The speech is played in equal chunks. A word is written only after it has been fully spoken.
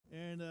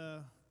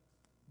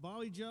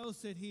Bobby Joe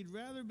said he'd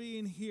rather be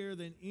in here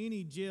than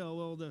any jail.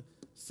 Well, the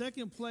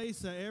second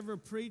place I ever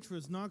preached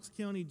was Knox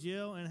County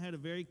Jail, and had a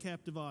very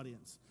captive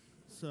audience.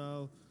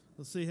 So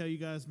we'll see how you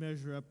guys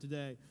measure up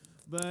today.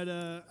 But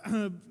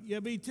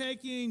you'll be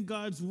taking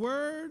God's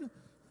Word,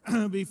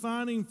 be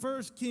finding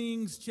 1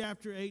 Kings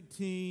chapter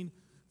 18,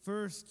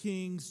 1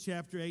 Kings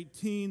chapter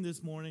 18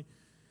 this morning.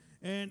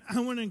 And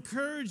I want to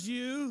encourage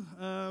you,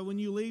 when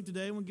you leave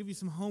today, I want to give you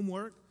some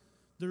homework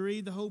to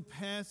read the whole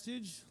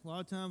passage. A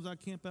lot of times I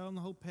camp out on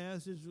the whole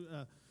passage.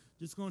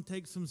 Just going to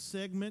take some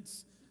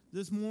segments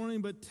this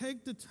morning, but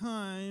take the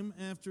time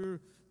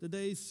after the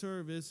day's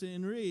service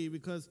and read,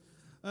 because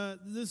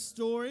this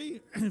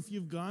story, if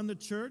you've gone to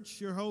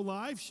church your whole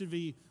life, should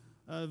be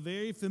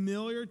very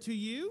familiar to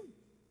you.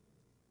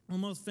 One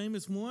of the most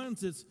famous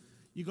ones is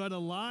you got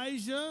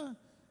Elijah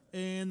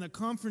and the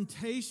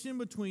confrontation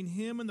between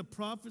him and the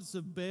prophets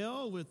of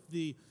Baal with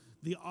the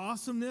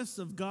awesomeness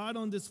of God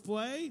on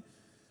display.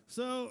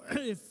 So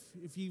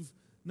if you've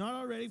not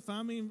already,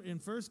 find me in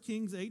 1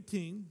 Kings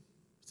 18,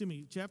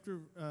 chapter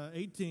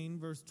 18,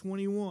 verse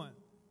 21.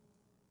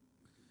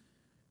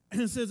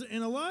 And it says,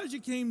 "And Elijah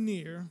came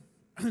near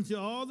unto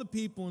all the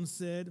people and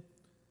said,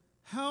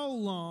 How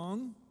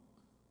long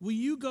will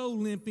you go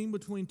limping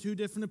between two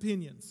different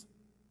opinions?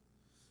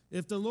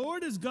 If the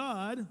Lord is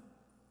God,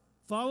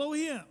 follow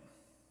him.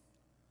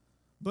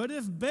 But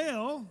if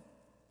Baal,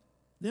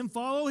 then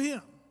follow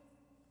him."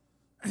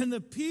 And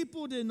the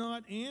people did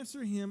not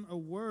answer him a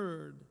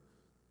word.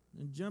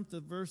 And jump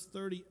to verse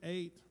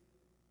 38.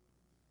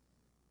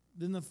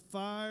 Then the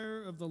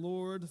fire of the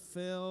Lord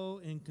fell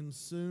and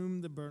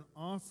consumed the burnt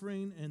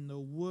offering and the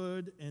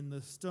wood and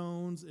the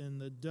stones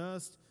and the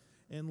dust,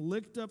 and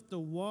licked up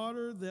the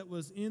water that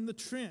was in the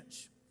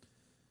trench.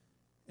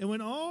 And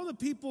when all the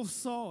people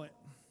saw it,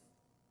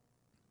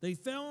 they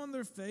fell on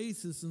their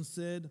faces and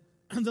said,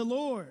 "The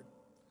Lord,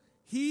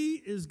 he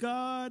is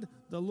God,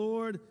 the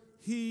Lord,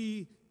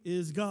 he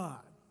is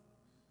God."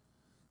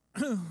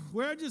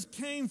 Where I just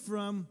came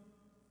from,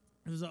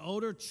 it was an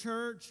older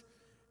church,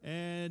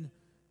 and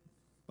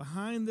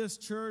behind this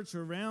church,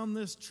 around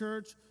this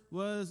church,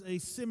 was a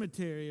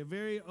cemetery, a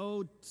very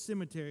old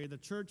cemetery. The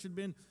church had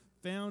been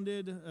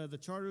founded, the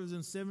charter was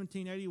in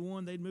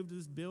 1781. They'd moved to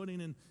this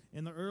building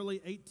in the early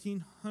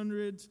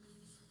 1800s.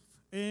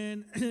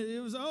 And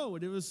it was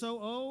old. It was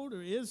so old,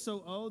 or is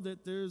so old,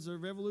 that there's a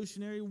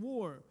Revolutionary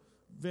War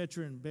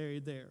veteran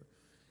buried there.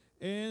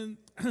 And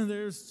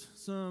there's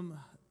some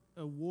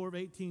War of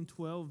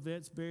 1812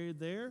 vets buried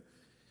there.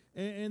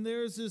 And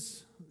there's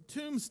this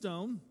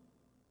tombstone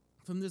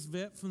from this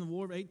vet from the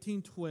War of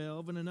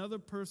 1812 and another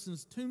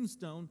person's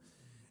tombstone.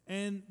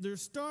 And they're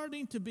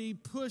starting to be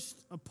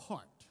pushed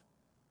apart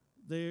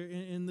there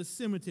in the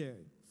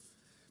cemetery.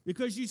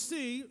 Because you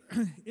see,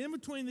 in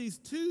between these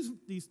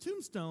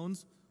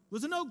tombstones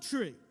was an oak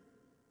tree.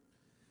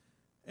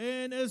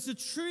 And as the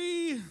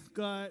tree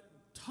got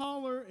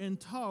taller and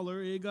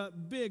taller, it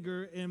got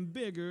bigger and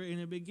bigger, and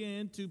it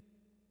began to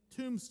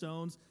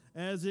tombstones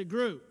as it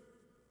grew.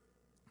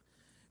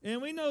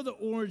 And we know the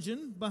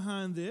origin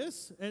behind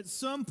this. At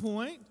some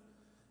point,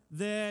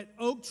 that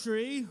oak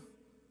tree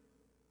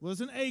was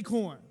an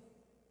acorn,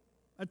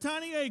 a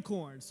tiny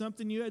acorn,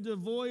 something you had to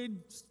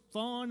avoid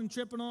falling and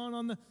tripping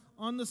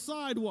on the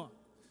sidewalk.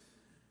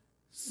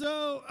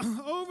 So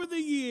over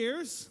the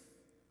years,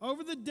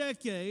 over the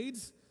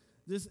decades,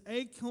 this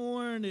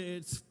acorn,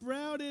 it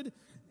sprouted,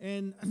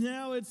 and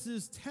now it's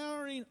this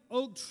towering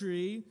oak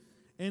tree,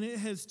 and it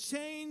has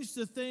changed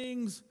the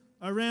things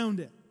around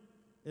it.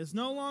 It's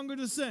no longer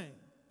the same.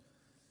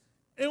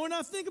 And when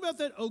I think about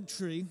that oak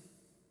tree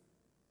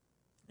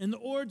and the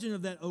origin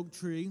of that oak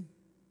tree,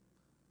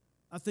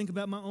 I think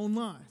about my own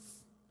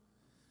life.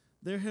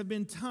 There have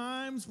been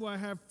times where I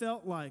have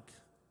felt like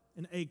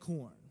an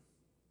acorn,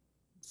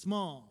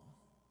 small,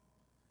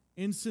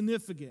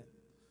 insignificant,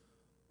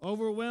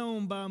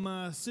 overwhelmed by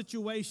my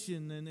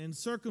situation and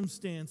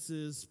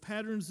circumstances,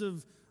 patterns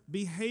of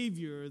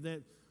behavior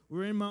that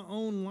were in my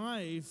own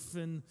life,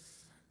 and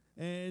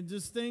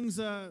just things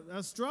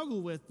I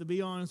struggle with, to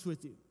be honest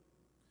with you.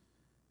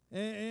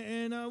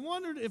 And I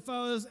wondered if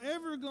I was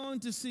ever going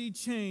to see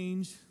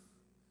change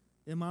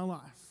in my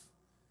life.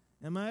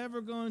 Am I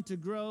ever going to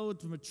grow,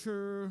 to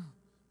mature,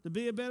 to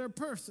be a better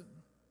person?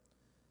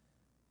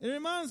 It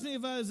reminds me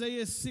of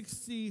Isaiah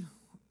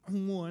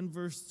 61,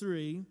 verse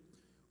 3,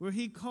 where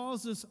he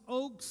calls us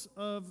oaks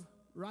of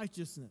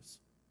righteousness.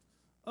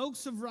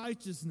 Oaks of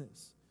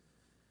righteousness.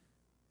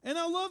 And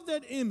I love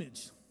that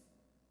image,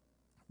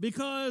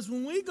 because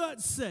when we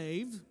got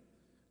saved,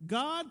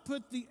 God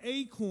put the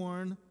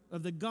acorn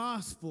of the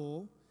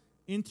gospel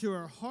into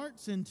our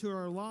hearts, into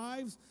our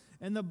lives.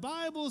 And the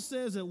Bible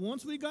says that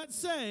once we got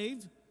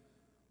saved,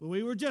 well,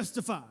 we were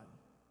justified.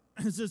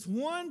 It's this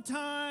one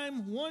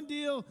time, one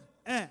deal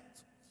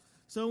act.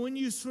 So when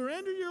you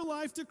surrender your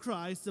life to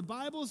Christ, the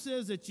Bible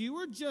says that you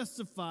were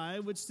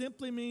justified, which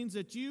simply means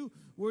that you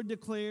were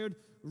declared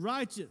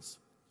righteous.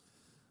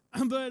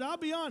 But I'll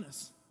be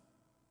honest.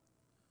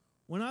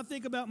 When I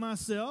think about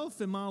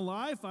myself and my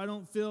life, I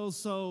don't feel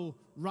so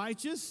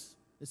righteous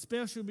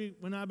especially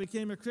when I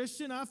became a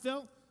Christian, I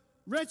felt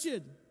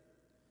wretched.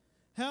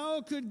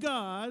 How could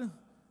God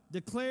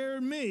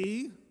declare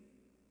me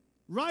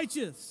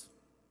righteous?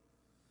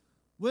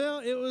 Well,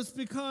 it was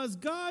because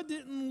God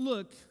didn't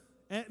look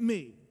at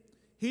me.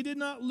 He did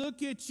not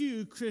look at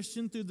you,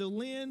 Christian, through the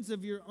lens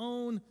of your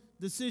own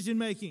decision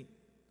making.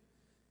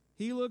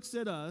 He looks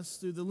at us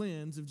through the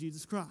lens of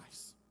Jesus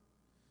Christ.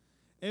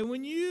 And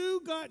when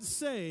you got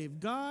saved,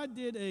 God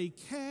did a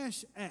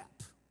cash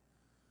app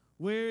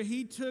where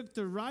he took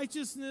the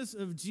righteousness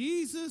of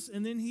Jesus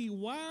and then he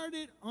wired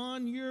it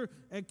on your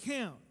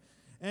account.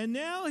 And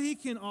now he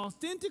can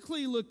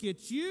authentically look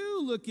at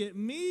you, look at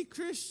me,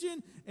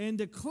 Christian, and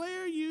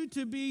declare you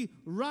to be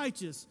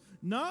righteous.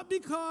 Not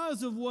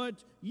because of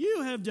what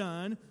you have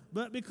done,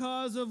 but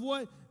because of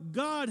what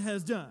God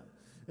has done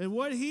and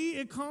what he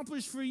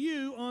accomplished for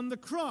you on the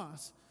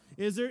cross.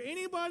 Is there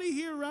anybody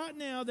here right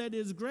now that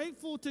is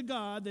grateful to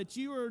God that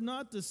you are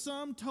not the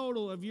sum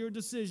total of your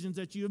decisions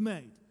that you have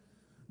made?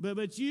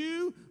 But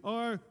you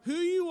are who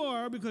you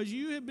are because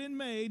you have been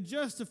made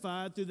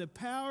justified through the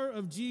power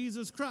of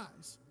Jesus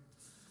Christ.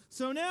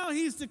 So now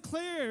he's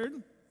declared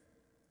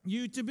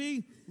you to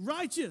be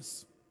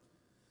righteous.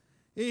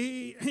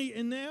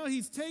 And now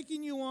he's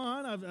taking you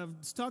on,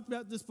 I've talked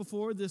about this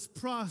before, this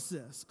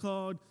process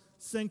called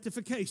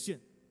sanctification.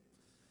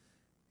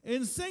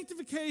 And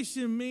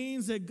sanctification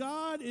means that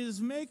God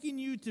is making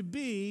you to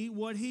be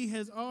what he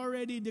has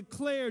already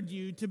declared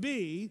you to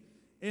be,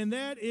 and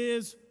that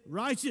is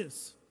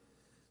righteous.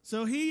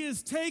 So he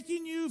is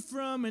taking you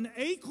from an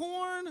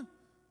acorn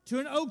to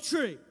an oak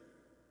tree.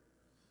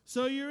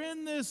 So you're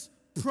in this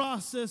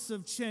process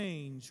of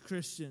change,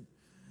 Christian.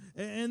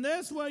 And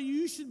that's why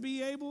you should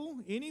be able,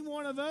 any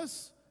one of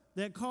us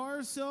that call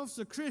ourselves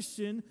a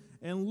Christian,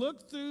 and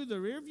look through the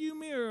rearview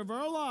mirror of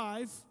our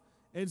life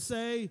and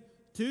say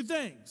two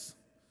things.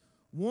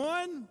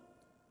 One,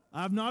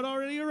 I've not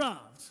already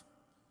arrived.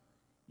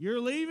 You're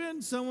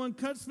leaving, someone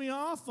cuts me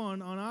off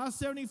on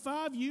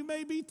I-75, you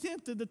may be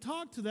tempted to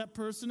talk to that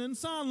person in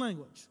sign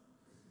language.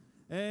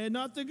 And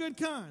not the good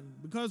kind,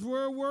 because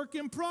we're a work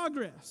in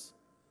progress.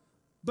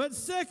 But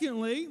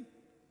secondly,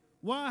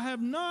 while I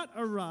have not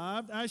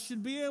arrived, I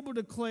should be able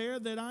to declare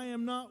that I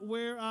am not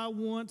where I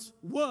once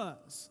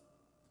was.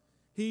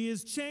 He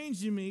is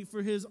changing me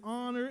for his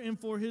honor and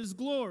for his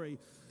glory.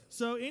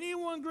 So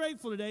anyone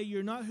grateful today,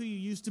 you're not who you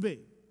used to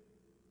be.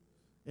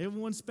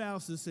 Everyone's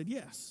spouses said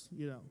yes,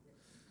 you know.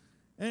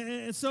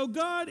 And so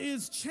God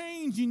is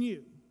changing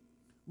you.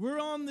 We're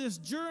on this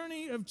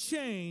journey of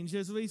change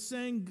as we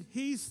sing,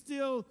 he's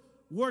still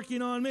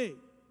working on me.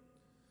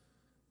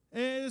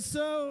 And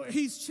so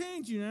he's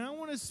changing. And I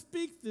want to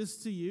speak this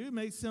to you. It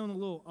may sound a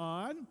little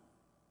odd,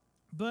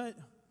 but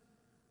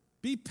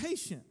be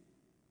patient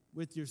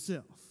with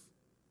yourself.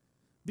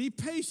 Be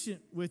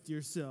patient with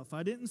yourself.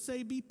 I didn't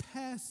say be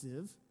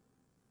passive,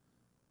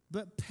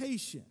 but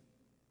patient.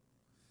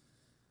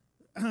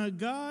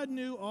 God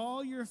knew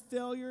all your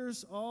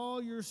failures,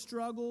 all your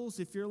struggles,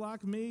 if you're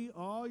like me,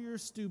 all your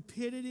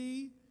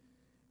stupidity,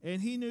 and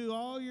he knew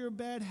all your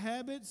bad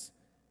habits,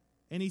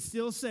 and he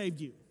still saved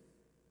you.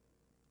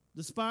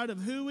 Despite of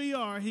who we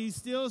are, he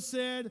still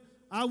said,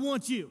 I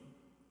want you.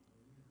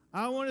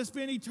 I want to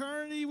spend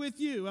eternity with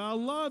you. I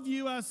love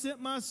you. I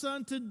sent my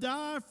son to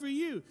die for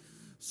you.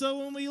 So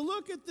when we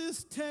look at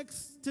this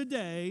text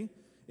today,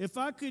 if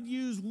I could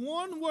use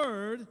one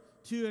word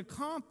to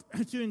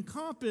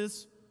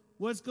encompass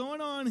what's going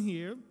on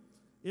here,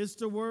 it's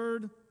the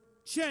word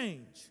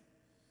change.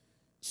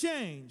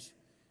 Change.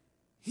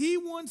 He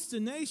wants the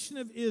nation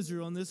of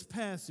Israel in this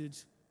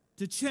passage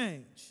to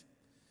change.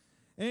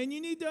 And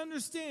you need to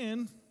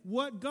understand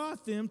what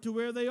got them to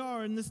where they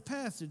are in this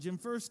passage. In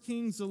 1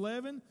 Kings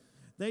 11,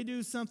 they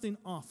do something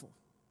awful.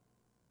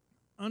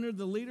 Under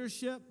the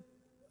leadership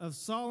of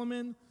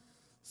Solomon,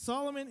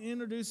 Solomon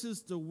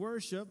introduces the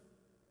worship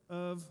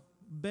of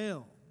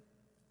Baal.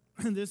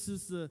 And this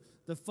is the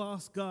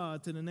false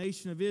god to the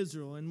nation of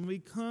Israel. And when we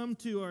come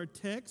to our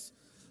text,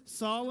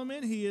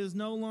 Solomon, he is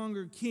no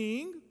longer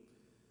king.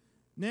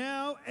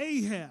 Now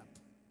Ahab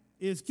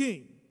is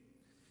king.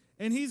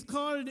 And he's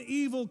called an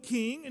evil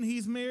king, and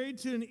he's married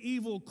to an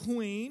evil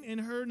queen, and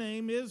her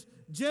name is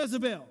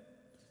Jezebel.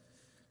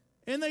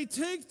 And they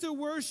take the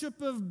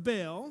worship of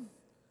Baal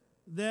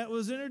that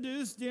was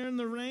introduced during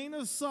the reign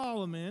of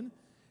Solomon,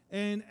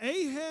 and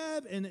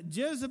Ahab and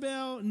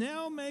Jezebel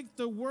now make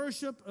the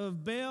worship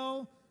of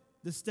Baal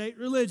the state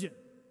religion.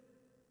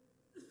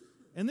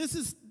 And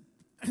it's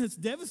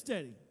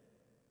devastating.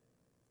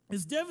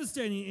 It's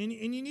devastating,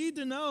 and you need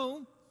to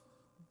know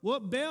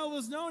what Baal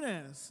was known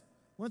as.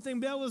 One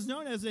thing Baal was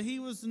known as, that he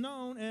was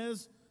known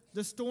as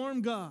the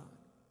storm god,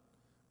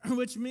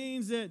 which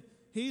means that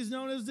he's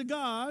known as the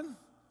God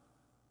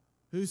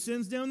who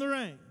sends down the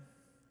rain.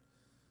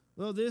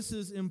 Well, this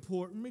is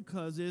important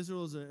because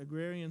Israel is an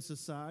agrarian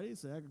society.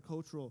 It's an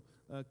agricultural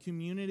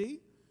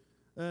community.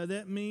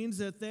 That means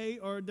that they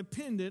are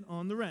dependent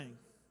on the rain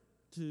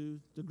to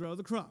grow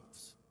the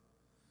crops.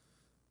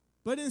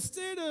 But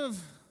instead of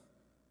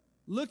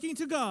looking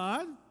to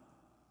God,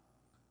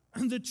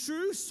 the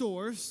true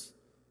source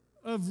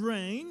of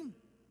rain,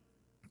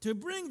 to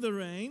bring the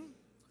rain,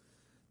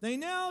 they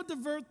now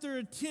divert their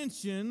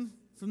attention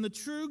from the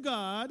true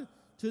God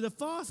to the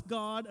false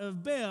god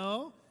of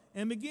Baal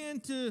and begin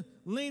to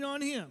lean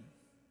on him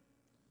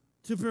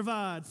to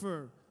provide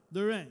for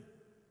the rain.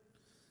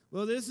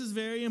 Well, this is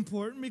very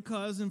important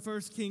because in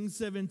 1 Kings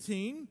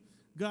 17,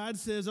 God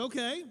says,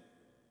 okay,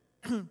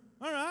 all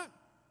right,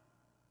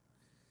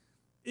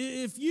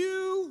 if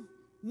you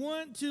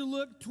want to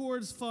look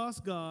towards false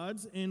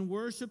gods and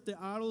worship the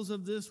idols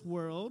of this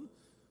world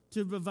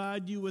to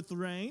provide you with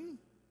rain,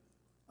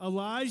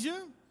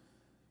 Elijah,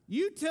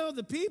 you tell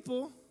the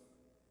people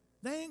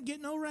they ain't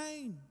getting no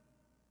rain.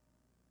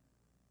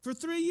 For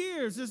 3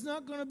 years, it's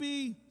not going to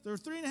be, or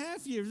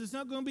 3.5 years, it's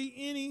not going to be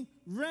any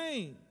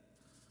rain.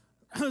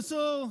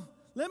 So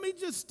let me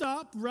just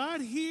stop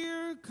right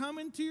here, come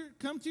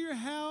to your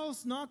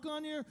house, knock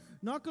on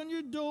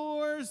your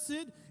door,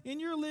 sit in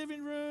your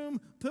living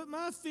room, put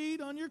my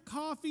feet on your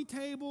coffee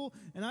table,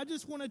 and I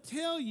just want to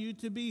tell you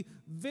to be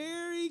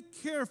very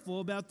careful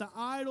about the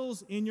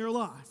idols in your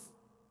life.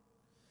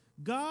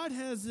 God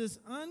has this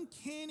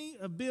uncanny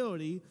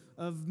ability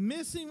of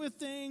messing with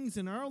things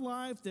in our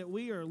life that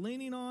we are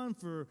leaning on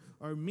for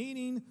our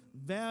meaning,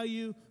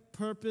 value,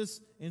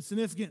 purpose, and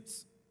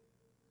significance.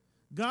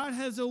 God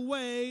has a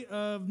way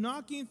of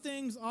knocking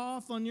things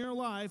off on your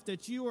life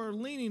that you are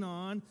leaning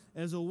on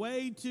as a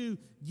way to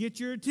get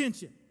your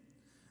attention.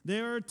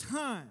 There are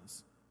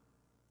times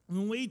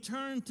when we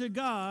turn to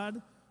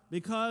God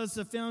because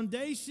the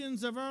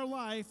foundations of our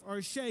life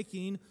are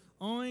shaking,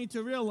 only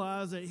to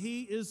realize that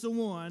He is the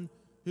one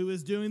who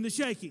is doing the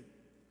shaking.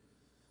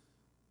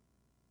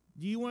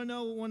 Do you want to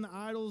know what one of the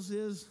idols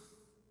is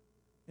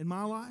in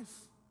my life?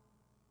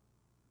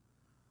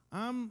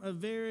 I'm a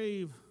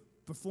very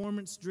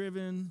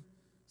performance-driven,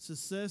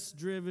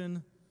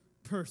 success-driven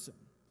person.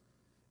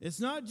 It's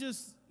not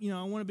just,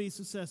 I want to be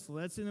successful.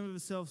 That's in and of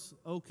itself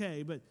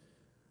okay, but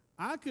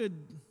I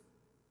could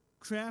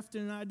craft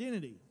an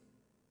identity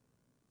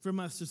for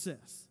my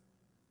success.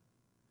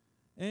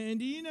 And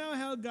do you know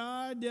how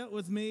God dealt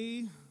with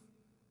me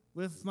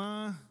with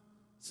my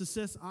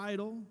success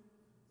idol?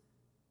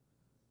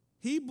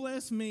 He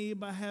blessed me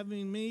by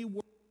having me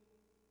work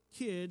with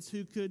kids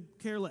who could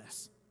care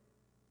less.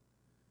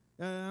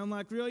 I'm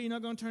like, really? You're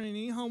not going to turn in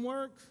any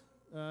homework?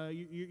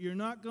 You're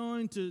not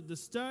going to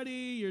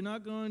study? You're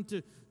not going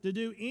to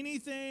do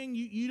anything?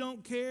 You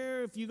don't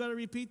care if you got to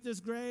repeat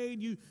this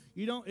grade?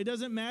 You don't. It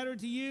doesn't matter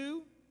to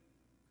you?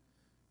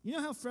 You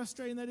know how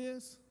frustrating that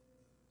is?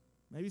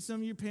 Maybe some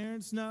of your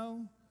parents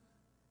know.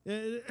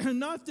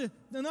 Not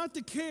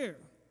to care.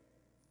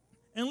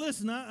 And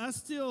listen,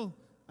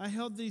 I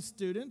held these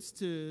students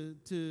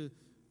to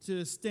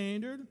a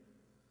standard.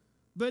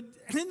 But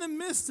in the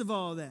midst of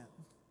all that,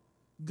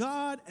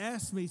 God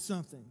asked me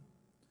something.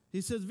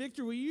 He says,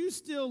 Victor, will you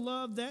still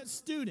love that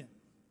student?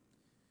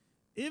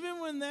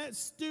 Even when that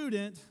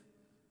student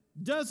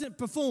doesn't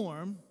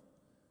perform,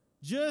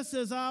 just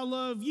as I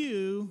love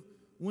you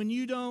when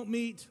you don't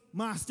meet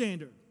my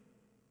standard.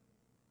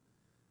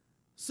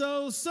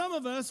 So some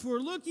of us were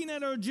looking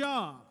at our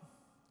job,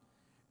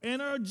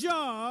 and our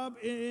job,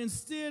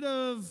 instead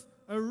of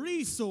a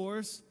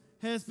resource,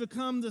 has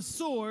become the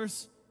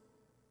source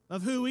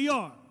of who we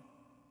are.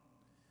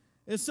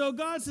 And so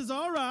God says,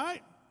 all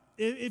right,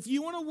 if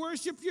you want to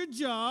worship your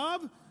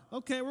job,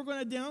 okay, we're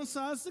going to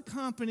downsize the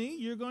company.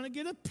 You're going to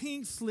get a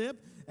pink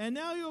slip, and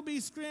now you'll be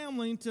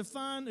scrambling to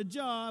find a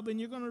job, and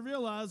you're going to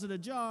realize that a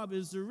job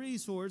is the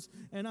resource,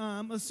 and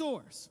I'm a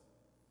source.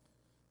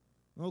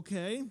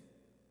 Okay,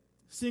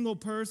 single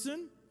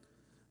person,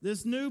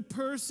 this new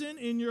person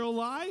in your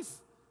life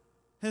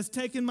has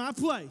taken my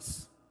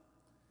place,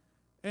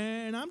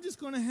 and I'm just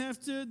going to have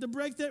to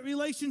break that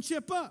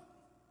relationship up.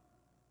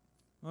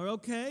 Or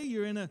okay,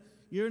 you're in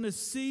a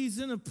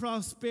season of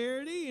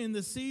prosperity. In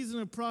the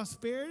season of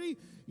prosperity,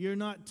 you're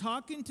not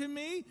talking to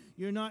me.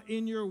 You're not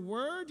in your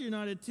word. You're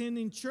not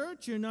attending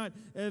church. You're not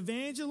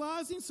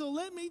evangelizing. So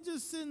let me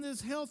just send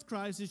this health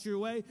crisis your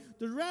way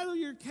to rattle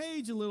your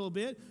cage a little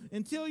bit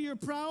until your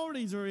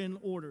priorities are in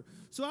order.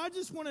 So I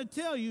just want to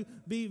tell you,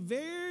 be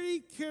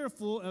very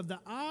careful of the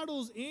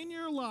idols in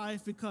your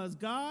life because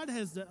God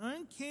has the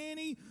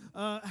uncanny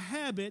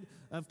habit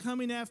of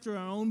coming after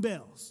our own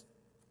bells.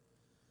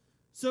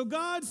 So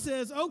God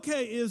says,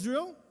 okay,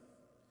 Israel,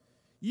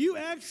 you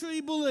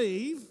actually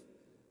believe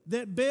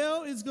that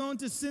Baal is going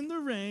to send the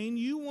rain.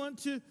 You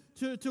want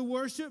to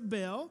worship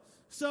Baal.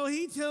 So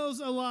he tells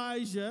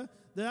Elijah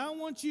that I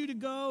want you to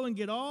go and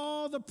get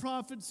all the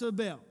prophets of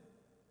Baal.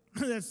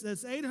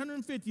 That's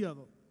 850 of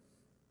them.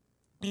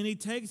 And he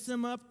takes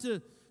them up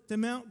to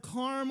Mount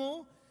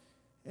Carmel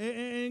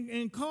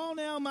and call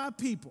now my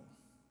people,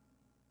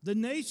 the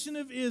nation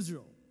of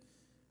Israel.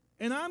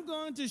 And I'm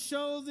going to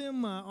show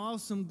them my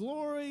awesome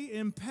glory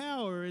and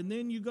power. And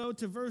then you go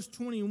to verse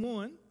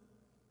 21.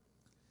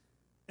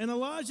 And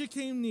Elijah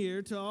came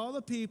near to all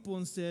the people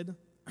and said,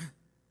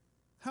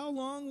 how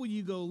long will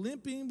you go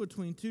limping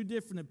between two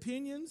different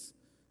opinions?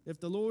 If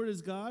the Lord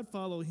is God,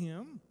 follow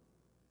him.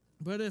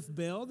 But if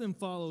Baal, then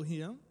follow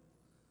him.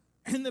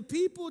 And the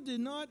people did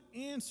not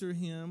answer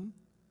him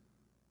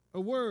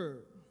a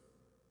word.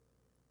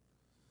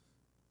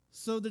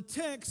 So the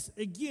text,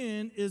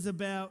 again, is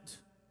about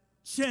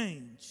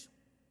change.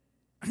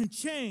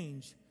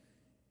 Change.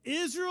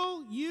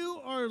 Israel,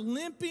 you are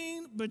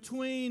limping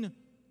between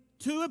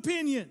two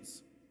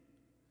opinions.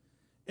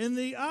 And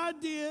the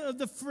idea of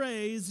the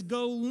phrase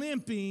go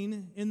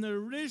limping in the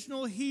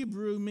original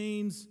Hebrew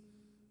means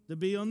to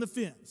be on the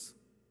fence.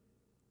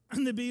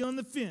 And to be on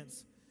the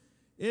fence.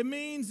 It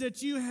means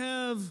that you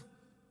have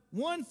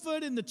one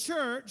foot in the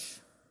church,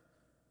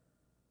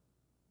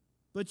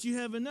 but you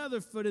have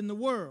another foot in the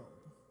world.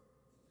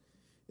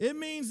 It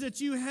means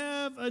that you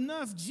have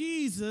enough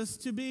Jesus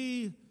to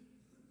be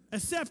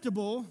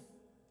acceptable,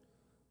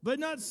 but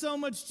not so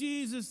much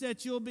Jesus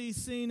that you'll be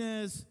seen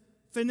as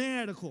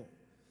fanatical.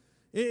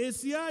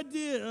 It's the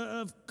idea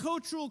of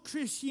cultural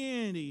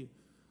Christianity,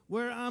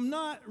 where I'm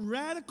not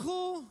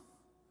radical,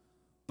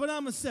 but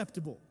I'm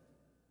acceptable.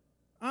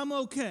 I'm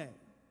okay.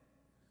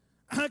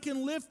 I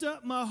can lift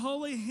up my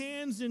holy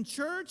hands in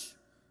church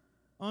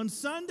on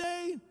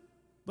Sunday,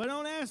 but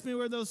don't ask me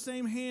where those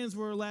same hands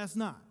were last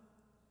night.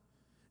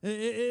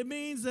 It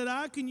means that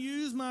I can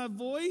use my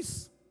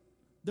voice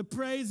to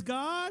praise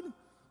God,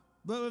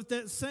 but with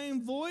that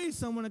same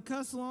voice, I'm going to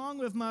cuss along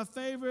with my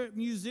favorite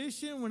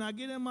musician when I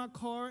get in my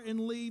car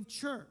and leave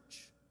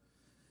church.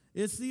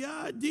 It's the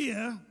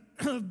idea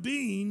of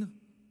being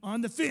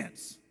on the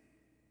fence.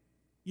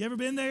 You ever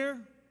been there?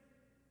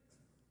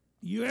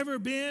 You ever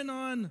been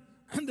on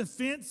the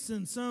fence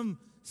in some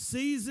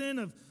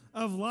season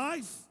of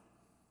life?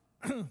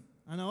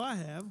 I know I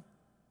have.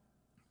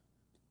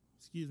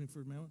 Excuse me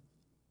for a moment.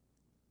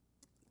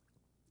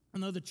 I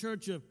know the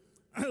church of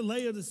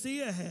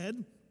Laodicea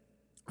had.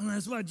 And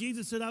that's why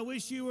Jesus said, I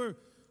wish you were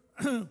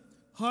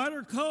hot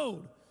or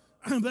cold,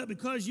 but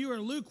because you are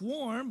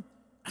lukewarm,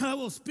 I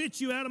will spit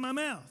you out of my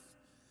mouth.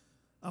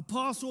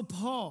 Apostle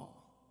Paul,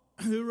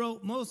 who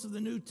wrote most of the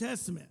New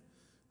Testament,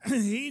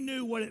 he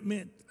knew what it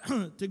meant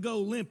to go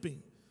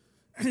limping.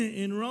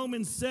 In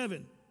Romans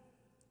 7,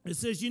 it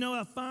says,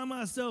 I find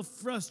myself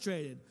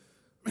frustrated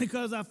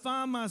because I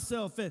find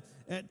myself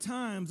at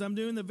times I'm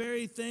doing the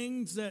very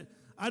things that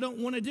I don't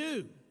want to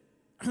do,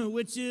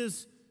 which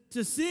is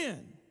to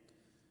sin.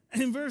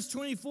 In verse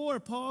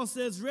 24, Paul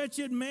says,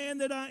 wretched man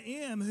that I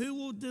am, who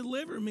will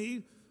deliver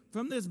me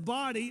from this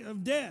body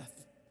of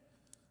death?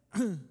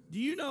 Do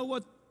you know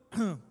what,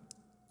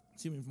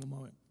 excuse me for a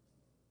moment.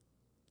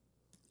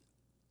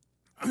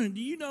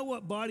 Do you know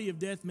what body of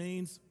death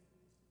means?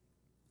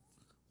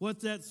 What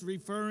that's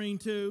referring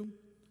to?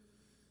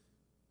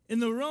 In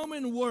the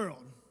Roman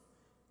world,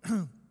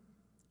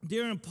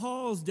 during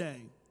Paul's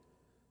day,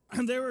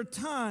 there were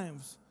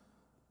times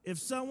if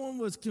someone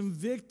was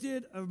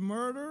convicted of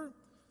murder,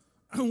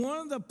 one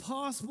of the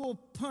possible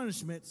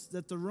punishments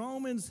that the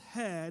Romans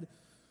had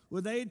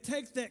was they'd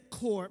take that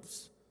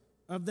corpse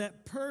of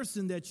that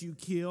person that you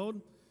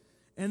killed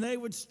and they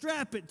would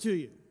strap it to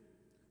you.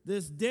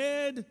 This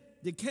dead,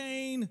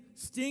 decaying,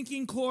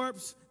 stinking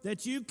corpse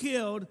that you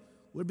killed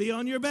would be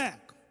on your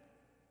back.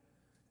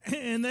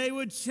 And they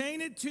would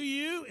chain it to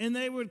you and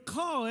they would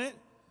call it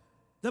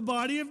the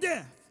body of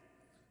death.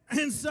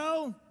 And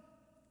so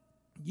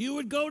you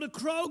would go to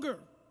Kroger,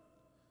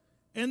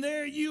 and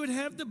there you would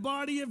have the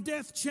body of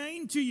death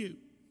chained to you.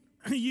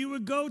 You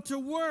would go to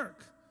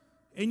work,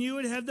 and you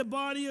would have the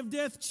body of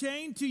death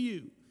chained to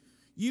you.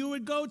 You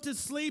would go to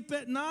sleep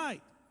at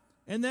night,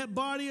 and that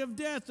body of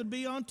death would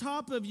be on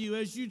top of you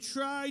as you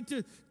tried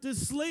to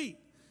sleep.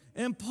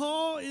 And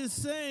Paul is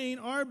saying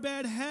our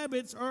bad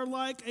habits are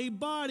like a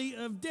body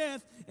of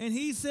death, and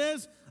he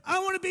says, I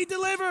want to be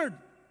delivered.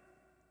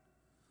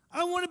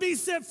 I want to be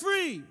set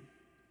free.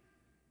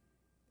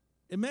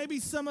 And maybe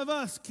some of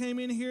us came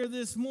in here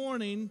this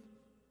morning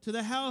to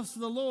the house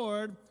of the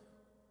Lord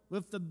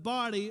with the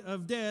body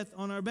of death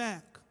on our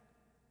back.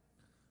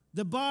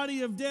 The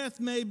body of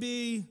death may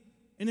be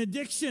an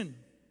addiction.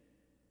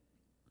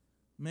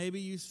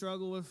 Maybe you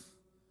struggle with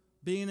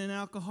being an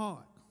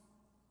alcoholic.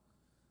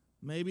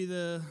 Maybe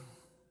the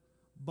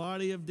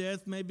body of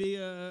death may be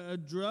a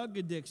drug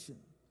addiction.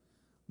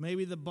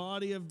 Maybe the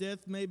body of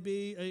death may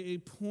be a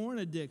porn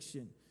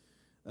addiction.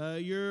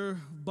 Your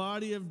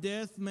body of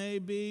death may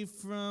be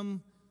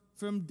from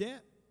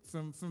debt,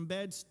 from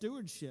bad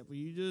stewardship.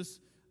 You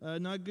just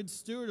not a good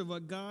steward of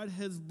what God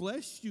has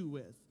blessed you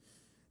with.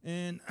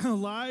 And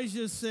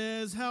Elijah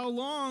says, how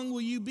long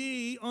will you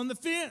be on the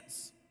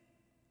fence?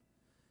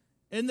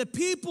 And the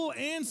people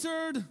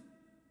answered,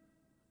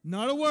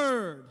 not a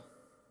word.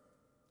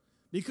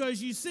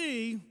 Because you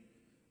see,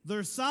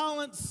 their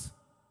silence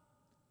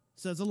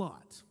says a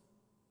lot.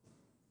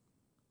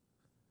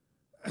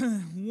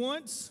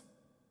 One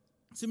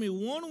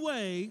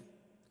way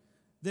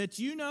that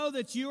you know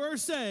that you are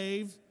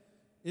saved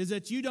is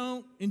that you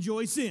don't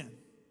enjoy sin.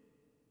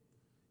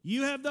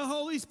 You have the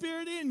Holy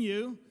Spirit in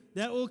you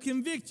that will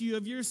convict you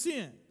of your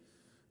sin.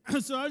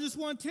 So I just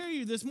want to tell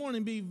you this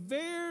morning, be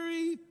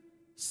very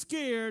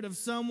scared of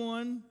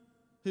someone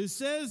who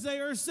says they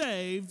are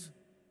saved,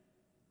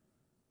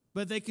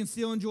 but they can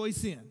still enjoy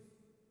sin.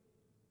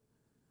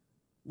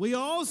 We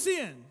all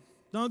sin.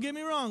 Don't get me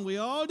wrong, we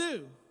all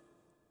do.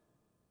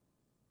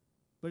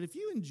 But if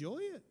you enjoy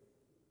it,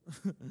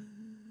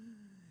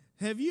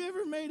 have you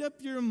ever made up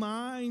your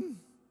mind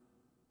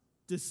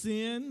to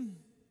sin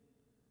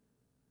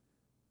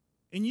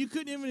and you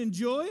couldn't even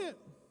enjoy it?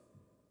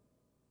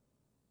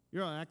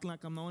 You're all acting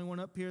like I'm the only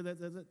one up here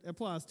that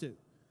applies to.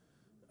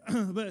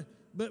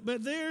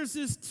 but there's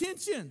this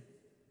tension.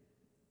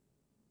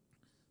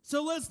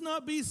 So let's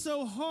not be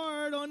so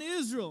hard on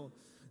Israel.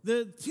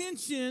 The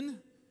tension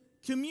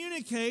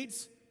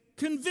communicates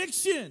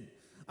conviction.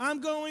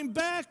 I'm going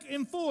back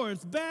and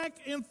forth,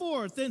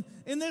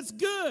 and that's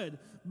good.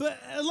 But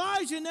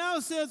Elijah now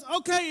says,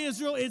 okay,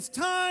 Israel, it's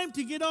time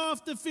to get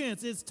off the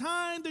fence. It's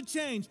time to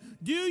change.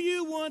 Do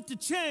you want to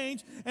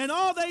change? And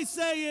all they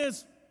say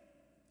is,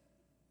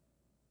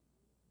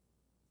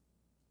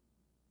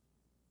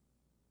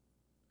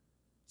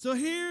 so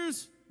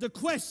here's the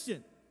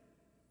question.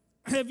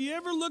 Have you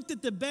ever looked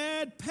at the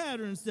bad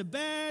patterns, the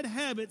bad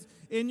habits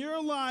in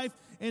your life,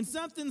 and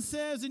something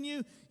says in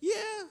you,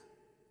 yeah,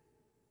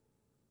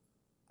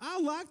 I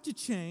like to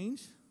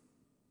change,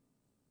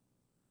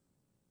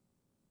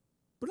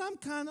 but I'm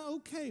kind of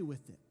okay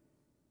with it.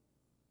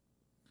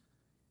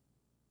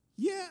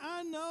 Yeah,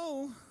 I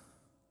know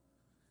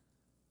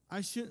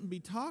I shouldn't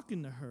be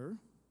talking to her.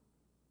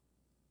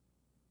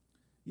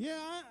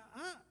 Yeah,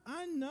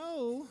 I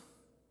know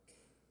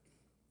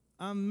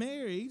I'm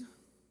married,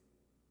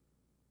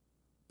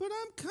 but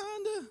I'm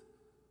kind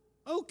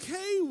of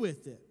okay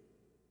with it.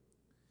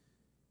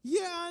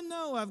 Yeah, I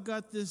know I've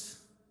got this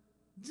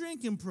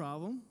drinking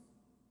problem,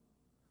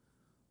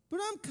 but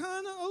I'm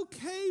kind of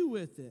okay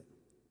with it.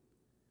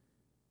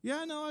 Yeah,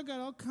 I know I got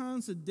all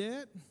kinds of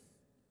debt.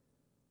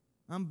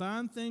 I'm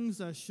buying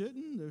things I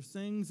shouldn't. There's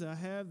things I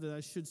have that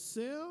I should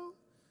sell.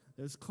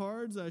 There's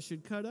cards I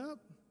should cut up.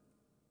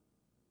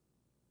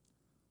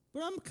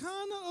 But I'm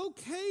kind of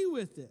okay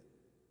with it.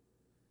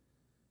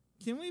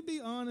 Can we be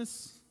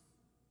honest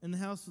in the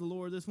house of the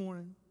Lord this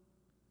morning?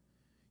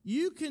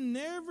 You can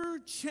never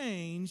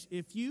change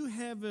if you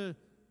have a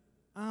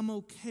I'm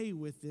okay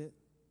with it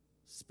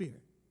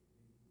spirit.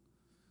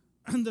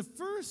 And the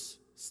first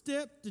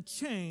step to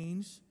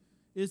change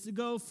is to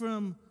go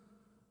from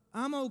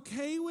I'm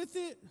okay with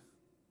it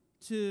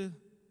to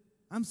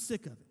I'm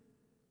sick of it.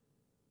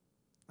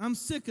 I'm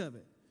sick of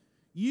it.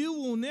 You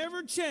will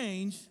never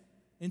change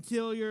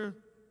until you're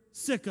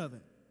sick of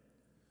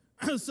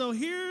it. So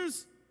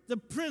here's the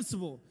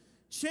principle.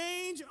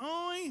 Change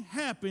only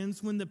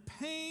happens when the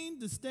pain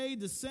to stay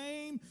the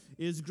same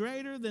is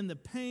greater than the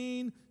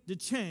pain to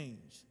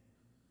change.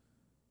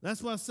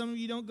 That's why some of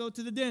you don't go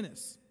to the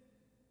dentist.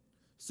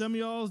 Some of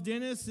y'all's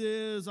dentist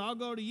is, I'll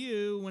go to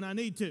you when I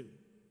need to.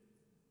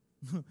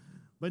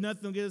 But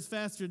nothing will get us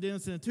faster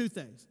dentist than a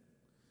toothache.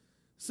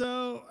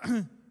 So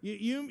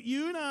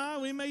you and I,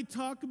 we may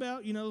talk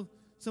about,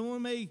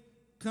 someone may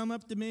come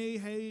up to me,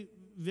 hey,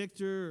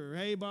 Victor, or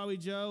hey, Bobby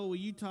Joe, will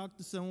you talk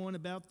to someone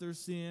about their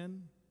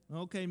sin?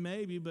 Okay,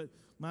 maybe, but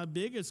my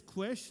biggest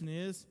question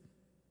is,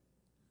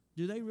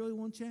 do they really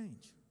want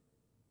change?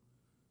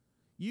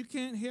 You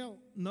can't help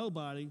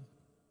nobody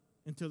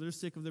until they're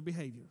sick of their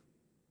behavior.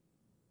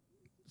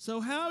 So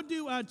how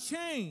do I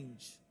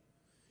change?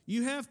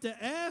 You have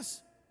to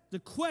ask the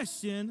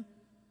question,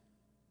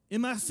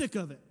 am I sick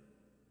of it?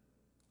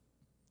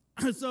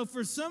 So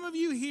for some of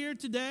you here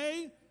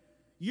today,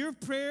 your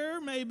prayer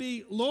may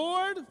be,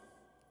 Lord,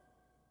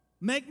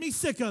 make me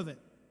sick of it.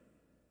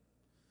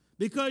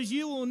 Because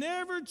you will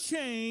never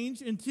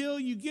change until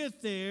you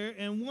get there,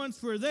 and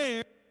once we're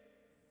there,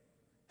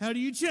 how do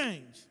you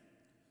change?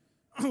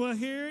 Well,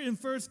 here in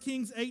 1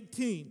 Kings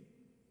 18,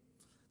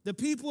 the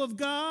people of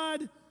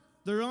God,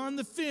 they're on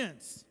the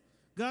fence.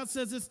 God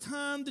says it's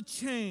time to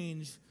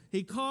change.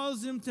 He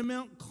calls them to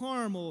Mount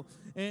Carmel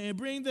and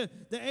bring the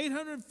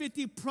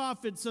 850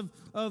 prophets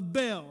of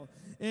Baal.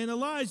 And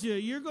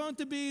Elijah, you're going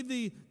to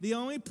be the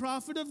only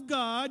prophet of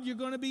God. You're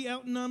going to be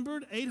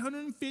outnumbered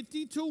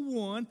 850 to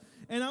 1.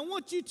 And I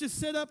want you to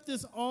set up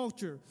this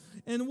altar.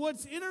 And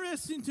what's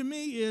interesting to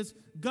me is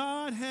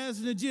God has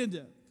an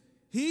agenda.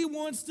 He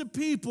wants the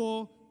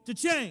people to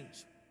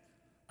change.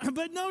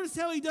 But notice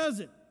how he does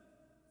it.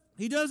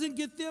 He doesn't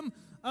get them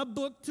a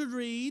book to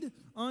read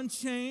on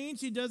change.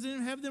 He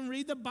doesn't have them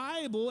read the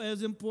Bible,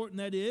 as important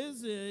that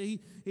is.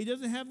 He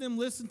doesn't have them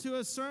listen to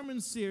a sermon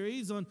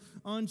series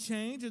on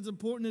change, as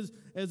important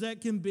as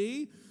that can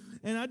be.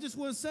 And I just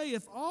want to say,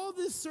 if all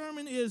this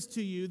sermon is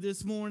to you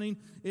this morning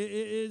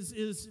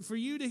is for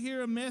you to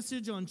hear a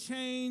message on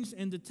change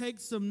and to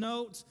take some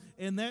notes,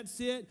 and that's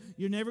it,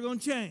 you're never going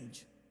to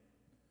change.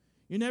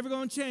 You're never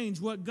going to change.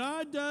 What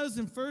God does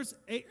in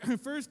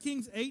 1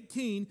 Kings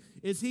 18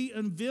 is he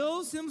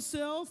unveils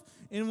himself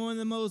in one of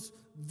the most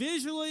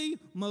visually,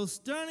 most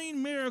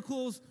stunning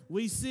miracles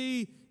we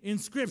see in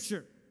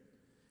Scripture.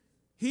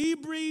 He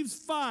breathes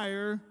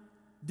fire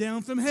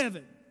down from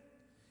heaven.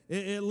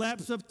 It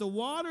laps up the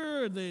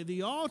water,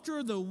 the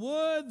altar, the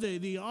wood,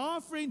 the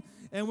offering.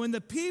 And when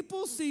the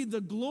people see the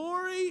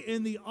glory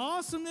and the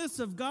awesomeness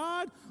of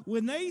God,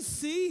 when they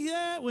see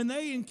that, when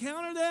they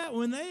encounter that,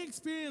 when they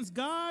experience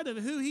God of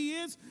who He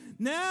is,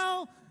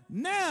 now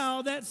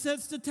that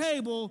sets the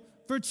table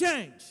for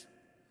change.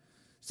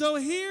 So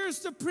here's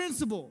the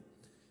principle.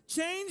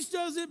 Change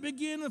doesn't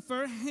begin with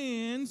our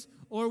hands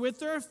or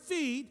with our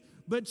feet,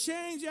 but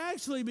change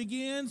actually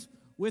begins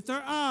with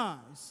our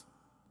eyes.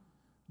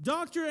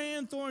 Dr.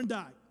 Ann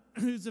Thorndike,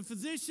 who's a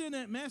physician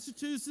at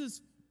Massachusetts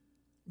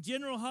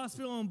General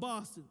Hospital in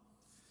Boston,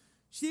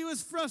 she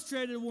was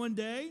frustrated one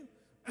day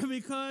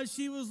because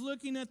she was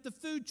looking at the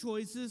food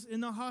choices in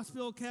the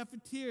hospital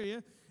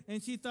cafeteria,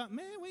 and she thought,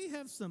 man, we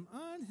have some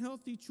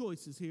unhealthy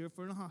choices here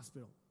for the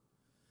hospital.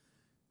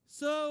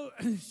 So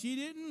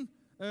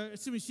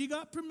she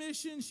got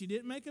permission. She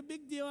didn't make a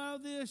big deal out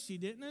of this. She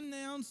didn't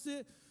announce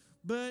it,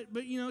 but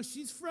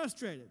she's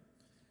frustrated.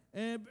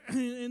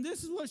 And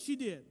this is what she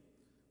did.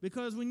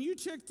 Because when you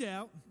checked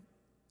out,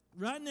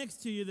 right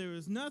next to you there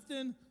was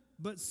nothing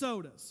but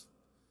sodas.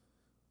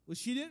 Well,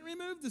 she didn't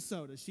remove the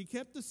sodas. She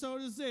kept the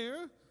sodas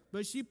there,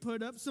 but she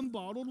put up some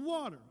bottled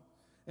water.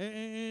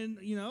 And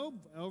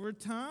over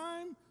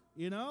time,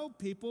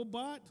 people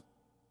bought,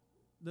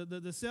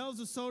 the sales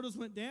of sodas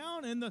went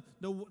down, and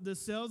the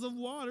sales of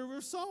water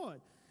were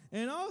solid.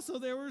 And also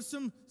there were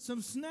some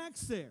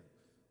snacks there.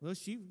 Well,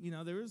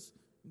 there was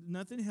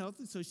nothing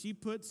healthy, so she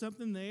put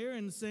something there,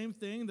 and the same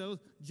thing, those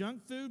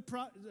junk food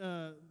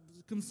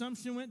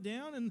consumption went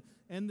down,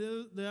 and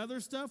the other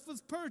stuff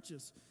was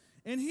purchased.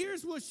 And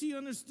here's what she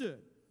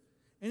understood,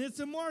 and it's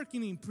a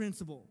marketing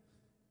principle.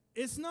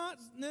 It's not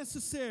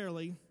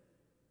necessarily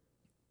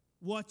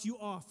what you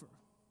offer,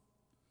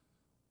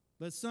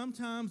 but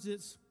sometimes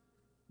it's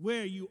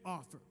where you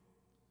offer.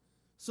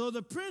 So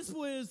the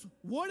principle is,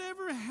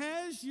 whatever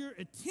has your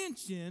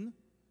attention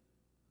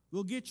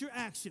will get your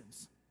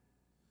actions.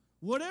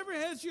 Whatever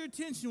has your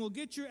attention will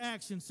get your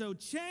action. So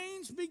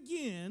change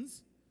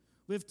begins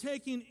with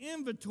taking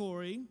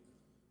inventory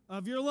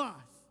of your life.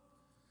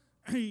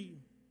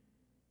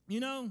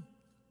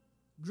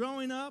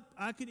 Growing up,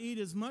 I could eat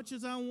as much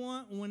as I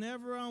want,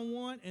 whenever I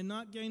want, and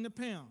not gain a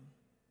pound.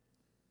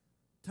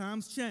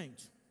 Times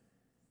change.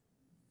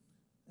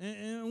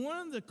 And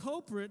one of the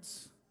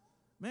culprits,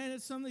 man,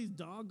 it's some of these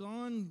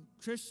doggone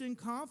Christian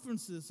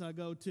conferences I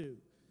go to.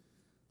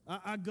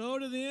 I go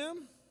to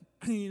them.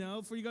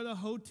 Before you go to a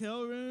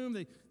hotel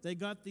room, they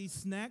got these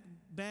snack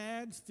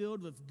bags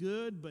filled with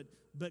good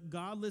but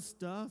godless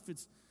stuff.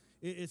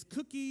 It's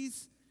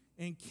cookies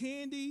and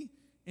candy.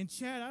 And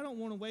Chad, I don't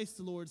want to waste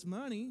the Lord's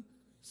money,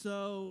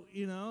 so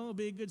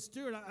be a good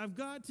steward. I've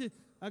got to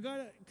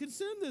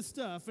consume this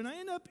stuff, and I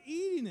end up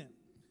eating it.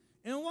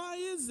 And why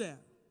is that?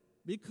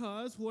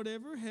 Because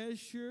whatever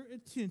has your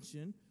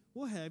attention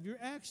will have your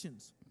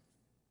actions.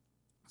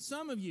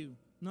 Some of you,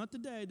 not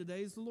today.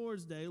 Today's the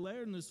Lord's Day.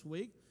 Later in this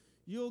week,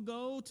 you'll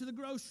go to the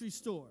grocery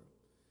store,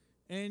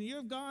 and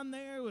you've gone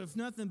there with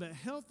nothing but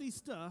healthy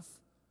stuff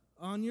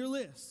on your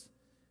list.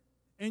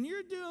 And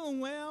you're doing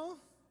well,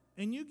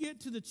 and you get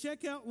to the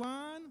checkout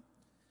line,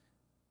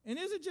 and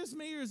is it just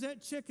me, or is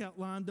that checkout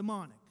line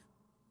demonic?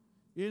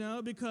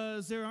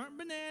 Because there aren't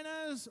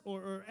bananas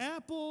or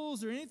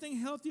apples or anything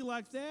healthy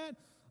like that.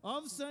 All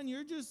of a sudden,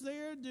 you're just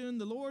there doing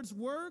the Lord's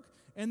work,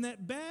 and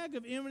that bag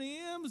of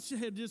M&Ms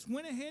had just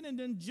went ahead and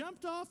then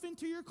jumped off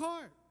into your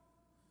cart.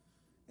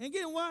 And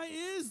again, why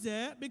is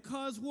that?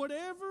 Because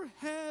whatever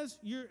has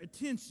your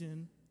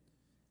attention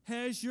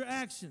has your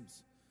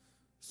actions.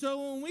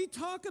 So when we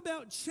talk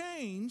about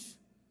change,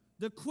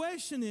 the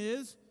question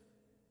is,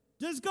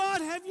 does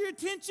God have your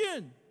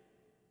attention?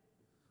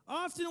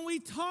 Often we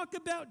talk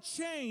about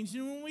change,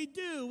 and when we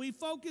do, we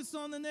focus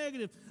on the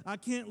negative. I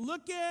can't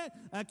look at,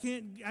 I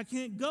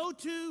can't go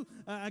to,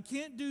 I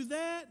can't do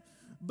that.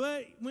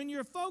 But when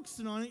you're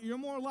focusing on it, you're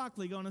more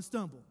likely going to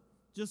stumble.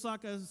 Just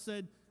like I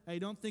said, hey,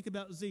 don't think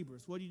about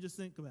zebras. What do you just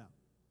think about?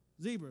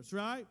 Zebras,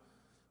 right?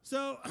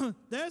 So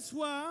that's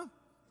why,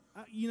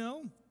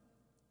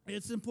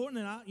 it's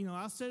important that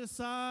I set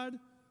aside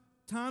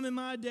time in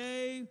my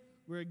day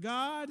where,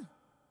 God,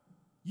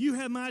 you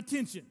have my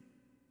attention.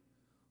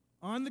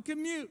 On the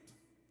commute,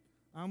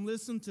 I'm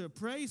listening to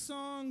praise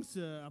songs,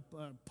 a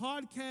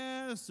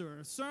podcast, or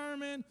a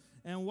sermon.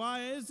 And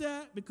why is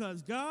that?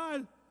 Because,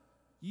 God,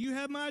 you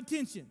have my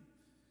attention.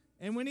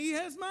 And when He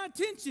has my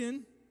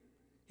attention,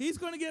 He's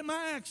going to get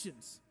my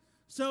actions.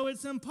 So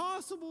it's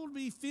impossible to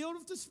be filled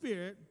with the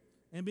Spirit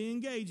and be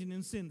engaging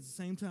in sin at the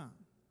same time.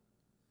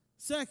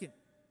 Second,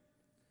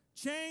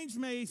 change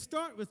may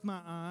start with my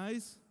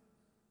eyes,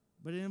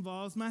 but it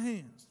involves my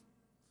hands.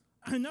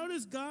 I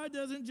notice God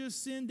doesn't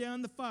just send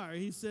down the fire.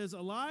 He says,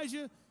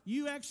 Elijah,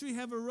 you actually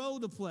have a role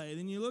to play.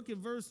 Then you look at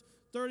verse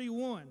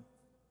 31.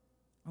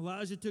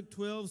 Elijah took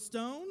 12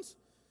 stones,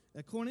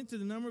 according to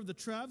the number of the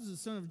tribes of the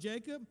son of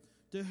Jacob,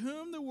 to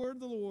whom the word of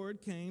the Lord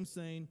came,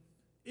 saying,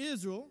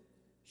 Israel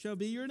shall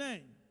be your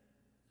name.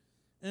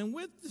 And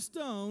with the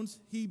stones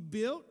he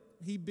built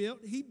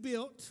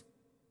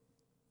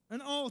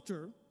an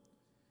altar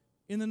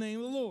in the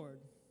name of the Lord.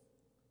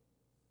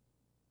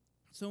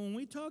 So when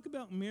we talk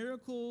about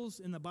miracles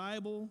in the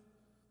Bible,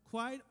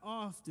 quite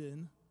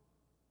often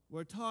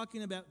we're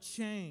talking about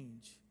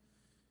change.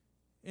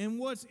 And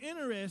what's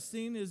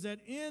interesting is that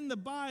in the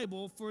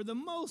Bible, for the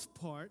most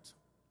part,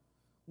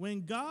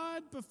 when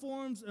God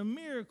performs a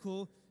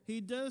miracle,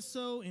 he does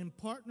so in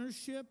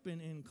partnership and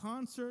in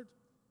concert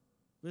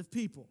with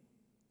people.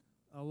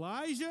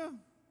 Elijah,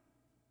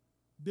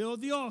 build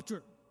the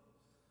altar.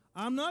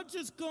 I'm not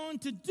just going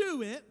to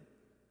do it,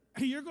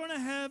 you're going to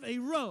have a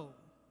row.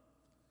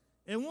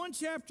 In one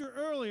chapter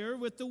earlier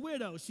with the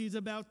widow, she's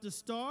about to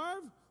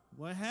starve.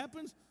 What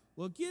happens?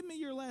 Well, give me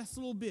your last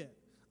little bit.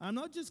 I'm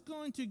not just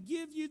going to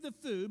give you the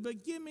food,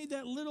 but give me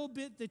that little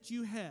bit that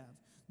you have.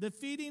 The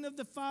feeding of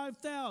the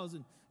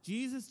 5,000.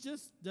 Jesus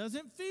just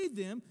doesn't feed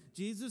them.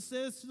 Jesus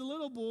says to the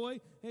little boy,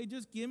 hey,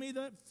 just give me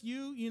that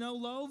few,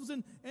 loaves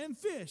and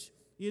fish.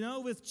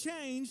 With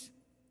change,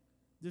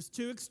 there's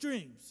two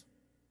extremes.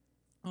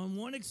 On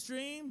one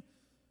extreme,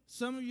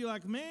 some of you are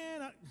like,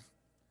 man,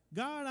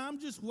 God, I'm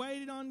just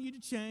waiting on you to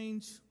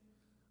change.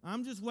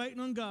 I'm just waiting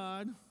on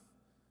God.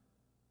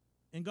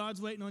 And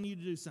God's waiting on you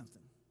to do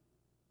something.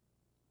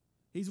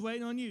 He's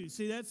waiting on you.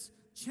 See, that's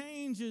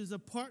change is a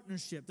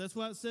partnership. That's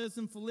why it says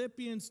in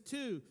Philippians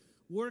 2,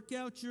 work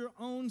out your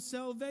own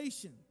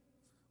salvation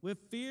with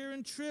fear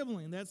and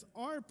trembling. That's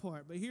our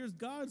part. But here's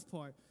God's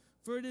part.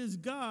 For it is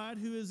God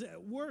who is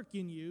at work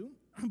in you,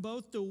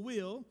 both the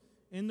will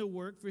and the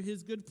work for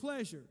his good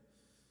pleasure.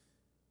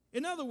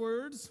 In other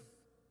words,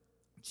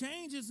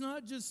 change is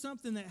not just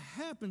something that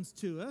happens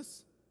to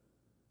us,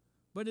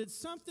 but it's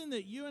something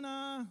that you and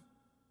I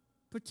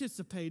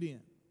participate in.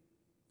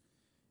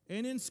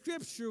 And in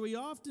Scripture, we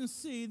often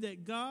see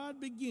that God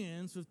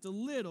begins with the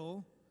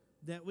little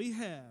that we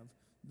have.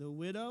 The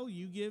widow,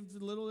 you give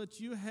the little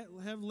that you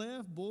have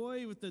left.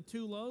 Boy, with the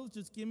 2 loaves,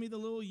 just give me the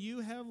little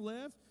you have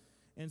left.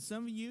 And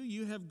some of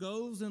you have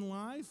goals in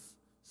life,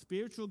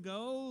 spiritual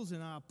goals,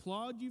 and I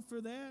applaud you for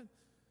that.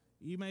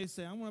 You may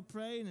say, I want to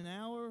pray in an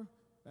hour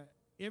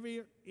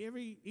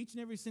each and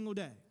every single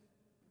day.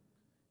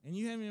 And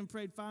you haven't even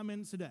prayed 5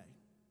 minutes a day.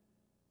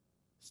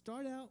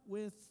 Start out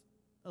with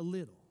a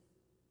little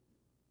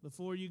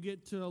before you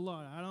get to a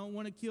lot. I don't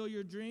want to kill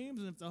your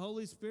dreams, and if the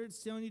Holy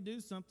Spirit's telling you to do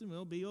something,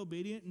 well, be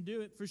obedient and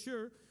do it for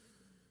sure.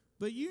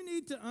 But you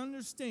need to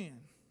understand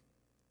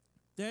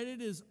that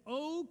it is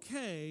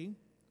okay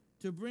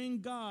to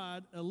bring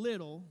God a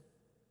little,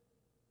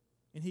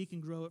 and he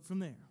can grow it from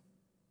there.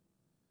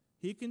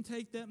 He can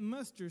take that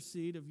mustard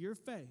seed of your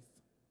faith,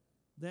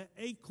 that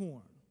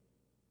acorn,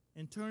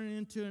 and turn it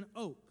into an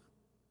oak.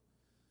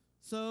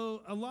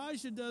 So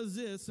Elijah does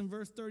this in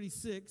verse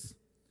 36.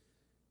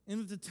 And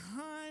at the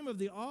time of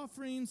the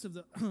offerings of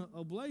the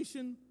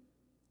oblation,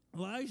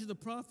 Elijah the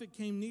prophet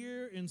came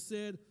near and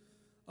said,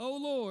 O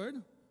Lord,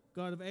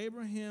 God of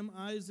Abraham,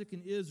 Isaac,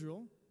 and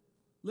Israel,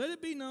 let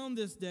it be known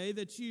this day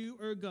that you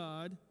are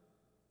God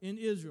in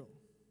Israel.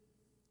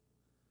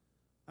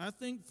 I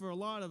think for a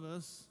lot of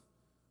us,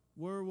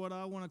 we're what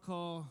I want to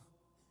call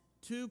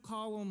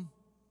 2-column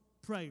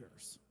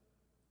prayers.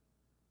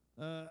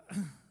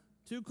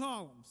 2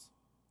 columns.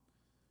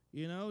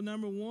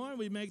 Number 1,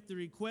 we make the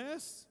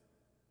request.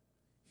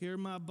 Hear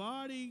my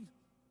body.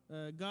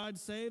 God,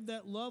 save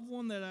that loved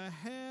one that I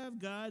have.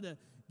 God,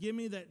 give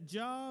me that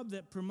job,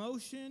 that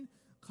promotion.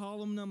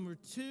 Column number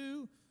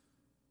 2,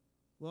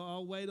 well,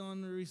 I'll wait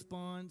on the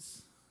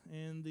response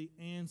and the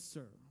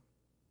answer.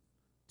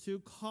 2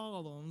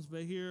 columns,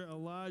 but here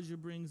Elijah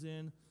brings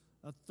in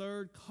a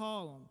 3rd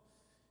column.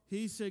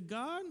 He said,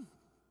 God,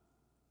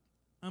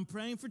 I'm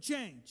praying for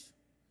change,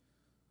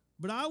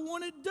 but I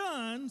want it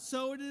done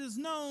so it is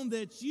known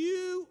that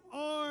you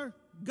are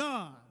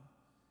God.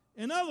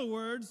 In other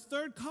words,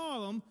 3rd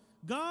column,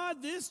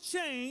 God, this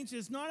change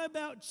is not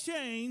about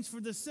change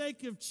for the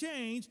sake of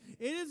change.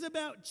 It is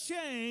about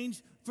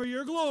change for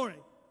your glory.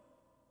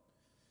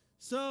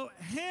 So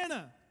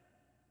Hannah,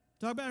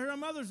 talk about her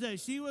on Mother's Day.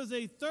 She was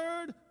a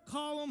 3rd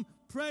column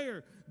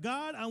prayer.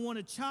 God, I want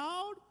a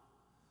child,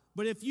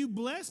 but if you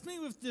bless me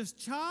with this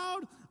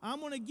child,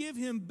 I'm going to give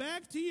him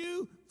back to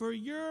you for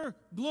your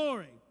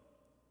glory.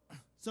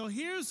 So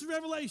here's the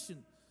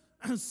revelation.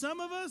 Some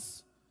of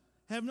us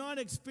have not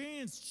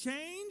experienced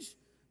change,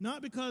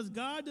 not because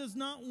God does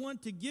not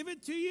want to give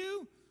it to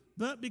you,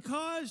 but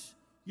because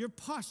your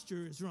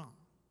posture is wrong.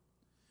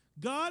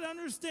 God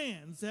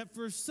understands that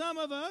for some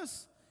of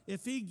us,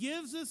 if he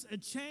gives us a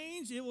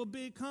change, it will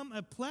become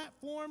a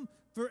platform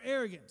for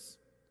arrogance,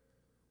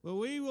 where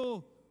we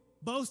will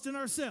boast in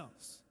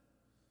ourselves.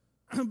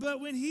 But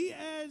when we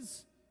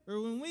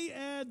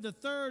add the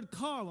 3rd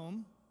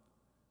column,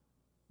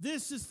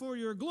 this is for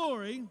your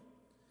glory,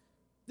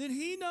 then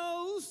he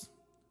knows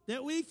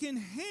that we can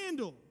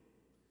handle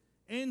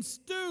and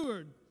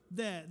steward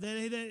that,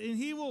 and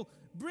he will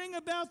bring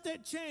about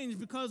that change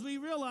because we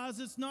realize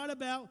it's not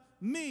about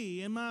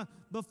me and my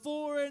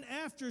before and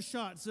after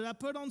shots that I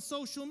put on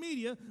social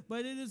media,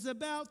 but it is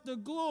about the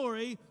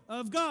glory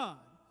of God.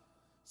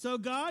 So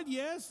God,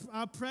 yes,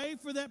 I pray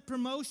for that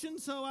promotion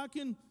so I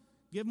can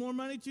give more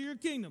money to your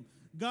kingdom.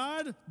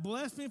 God,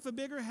 bless me with a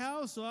bigger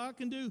house so I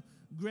can do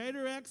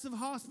greater acts of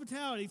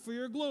hospitality for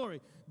your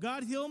glory.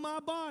 God, heal my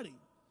body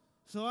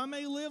so I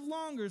may live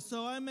longer,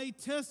 so I may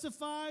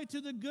testify to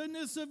the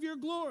goodness of your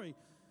glory.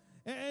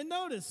 And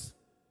notice,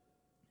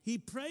 he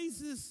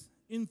praises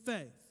in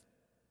faith.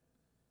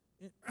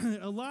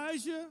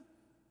 Elijah,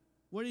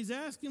 what he's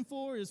asking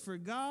for is for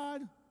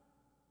God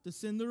to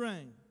send the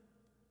rain.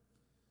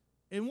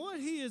 And what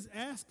he is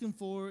asking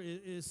for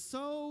is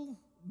so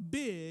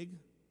big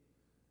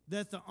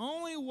that the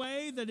only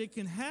way that it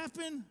can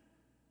happen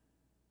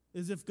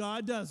is if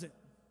God does it.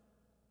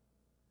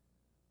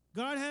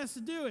 God has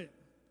to do it.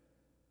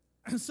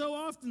 And so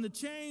often the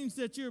change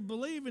that you're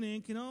believing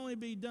in can only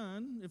be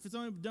done, if it's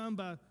only done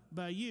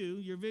by you,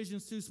 your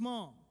vision's too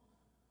small.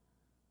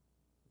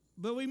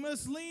 But we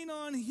must lean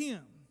on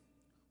him.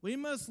 We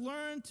must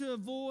learn to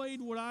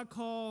avoid what I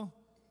call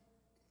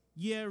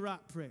yeah,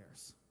 right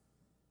prayers.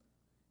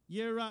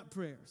 Yeah, right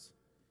prayers.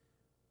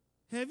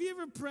 Have you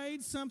ever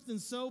prayed something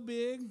so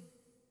big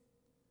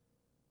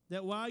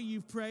that while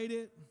you've prayed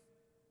it,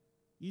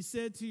 you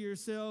said to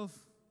yourself,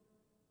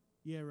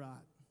 yeah, right.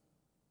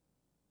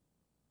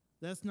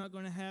 That's not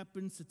going to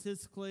happen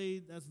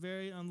statistically. That's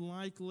very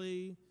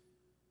unlikely.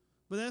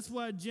 But that's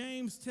why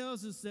James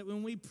tells us that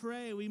when we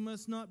pray, we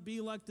must not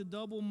be like the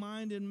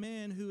double-minded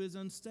man who is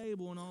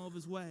unstable in all of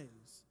his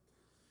ways.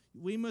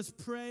 We must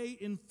pray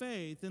in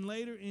faith. And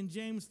later in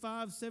James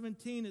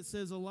 5:17, it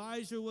says,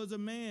 Elijah was a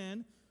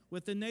man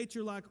with a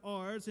nature like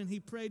ours, and he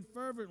prayed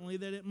fervently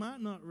that it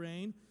might not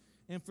rain.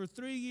 And for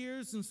 3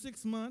 years and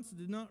 6 months it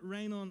did not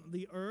rain on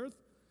the earth.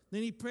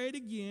 Then he prayed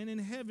again,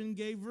 and heaven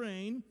gave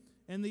rain,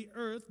 and the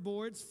earth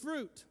bore its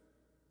fruit.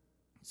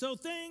 So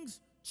things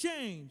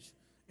change.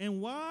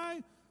 And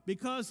why?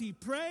 Because he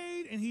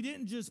prayed, and he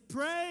didn't just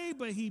pray,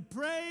 but he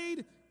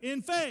prayed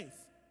in faith.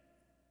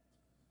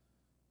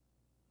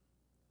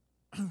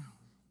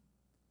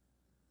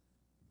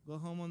 Go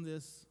home on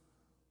this.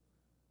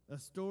 A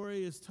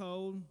story is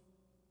told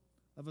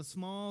of a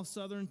small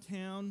southern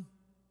town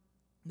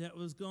that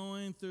was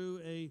going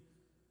through a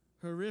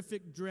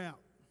horrific drought.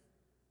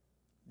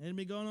 It had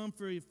been going on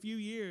for a few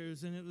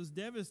years, and it was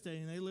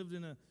devastating. They lived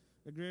in an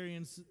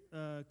agrarian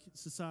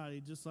society,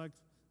 just like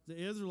the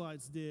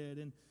Israelites did,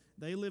 and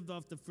they lived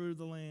off the fruit of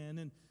the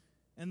land.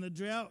 And the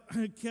drought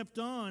kept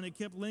on. It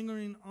kept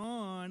lingering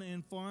on,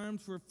 and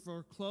farms were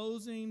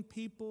foreclosing.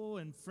 People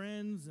and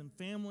friends and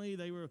family,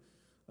 they were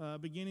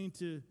beginning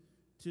to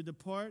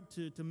depart,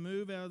 to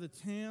move out of the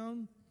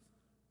town.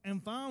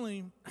 And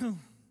finally,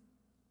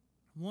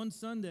 one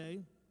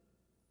Sunday,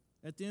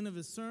 at the end of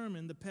his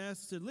sermon, the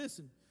pastor said,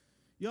 listen,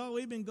 y'all,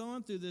 we've been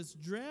going through this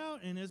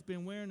drought, and it's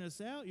been wearing us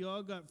out.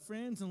 Y'all got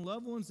friends and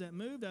loved ones that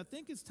moved. I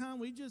think it's time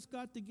we just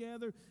got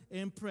together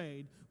and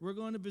prayed. We're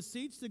going to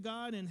beseech the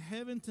God in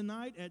heaven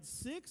tonight at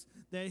 6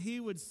 that he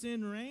would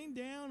send rain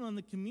down on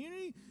the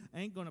community. I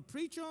ain't going to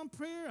preach on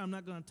prayer. I'm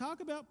not going to talk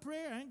about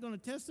prayer. I ain't going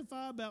to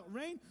testify about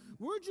rain.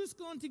 We're just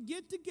going to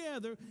get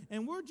together,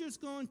 and we're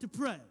just going to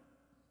pray.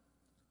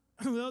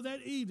 Well,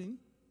 that evening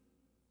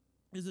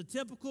is a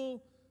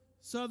typical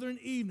southern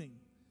evening.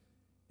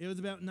 It was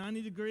about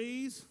 90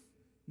 degrees,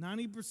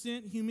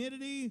 90%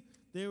 humidity.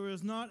 There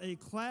was not a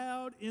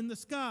cloud in the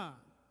sky.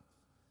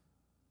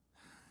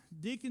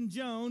 Deacon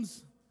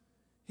Jones,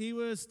 he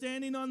was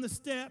standing on the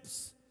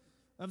steps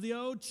of the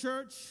old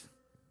church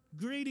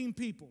greeting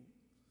people.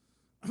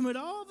 But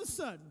all of a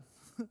sudden,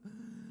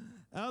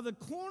 out of the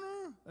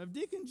corner of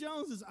Deacon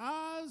Jones's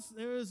eyes,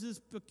 there was this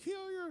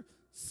peculiar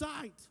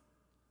sight.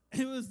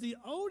 It was the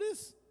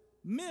oldest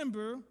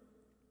member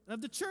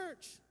of the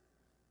church.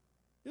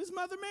 It was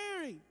Mother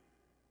Mary.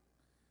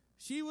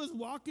 She was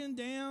walking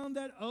down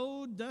that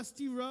old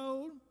dusty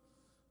road.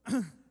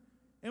 And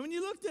when you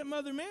looked at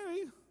Mother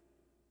Mary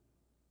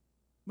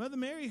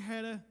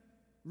had a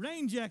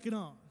rain jacket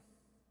on.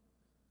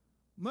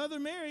 Mother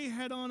Mary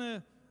had on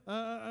a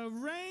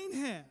rain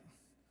hat.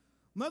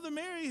 Mother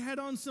Mary had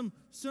on some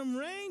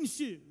rain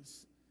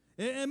shoes.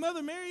 And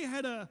Mother Mary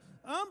had an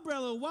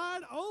umbrella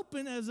wide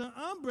open as an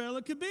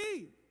umbrella could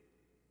be.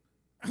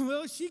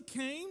 Well, she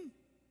came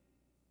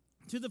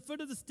to the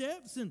foot of the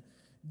steps, and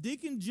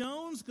Deacon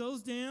Jones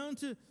goes down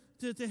to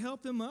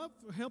help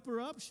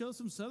her up, show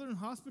some southern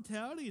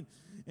hospitality.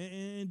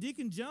 And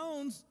Deacon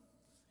Jones,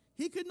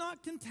 he could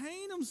not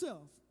contain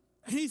himself.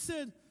 He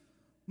said,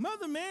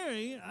 Mother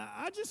Mary,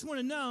 I just want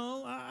to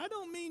know, I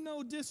don't mean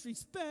no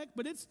disrespect,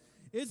 but it's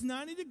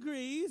 90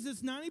 degrees,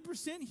 it's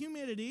 90%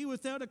 humidity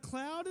without a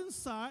cloud in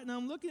sight, and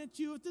I'm looking at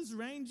you with this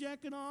rain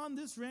jacket on,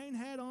 this rain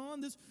hat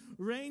on, this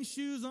rain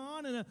shoes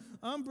on, and an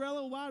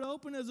umbrella wide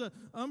open as an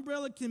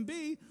umbrella can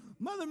be.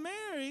 Mother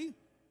Mary,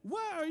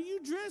 why are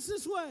you dressed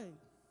this way?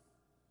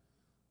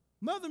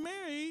 Mother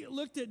Mary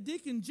looked at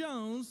Deacon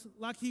Jones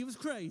like he was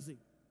crazy.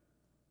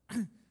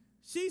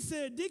 She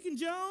said, Deacon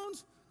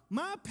Jones,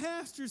 my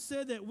pastor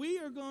said that we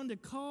are going to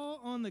call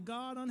on the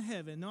God on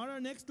heaven, not our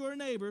next door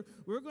neighbor.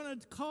 We're going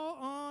to call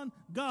on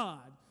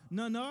God,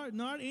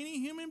 not any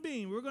human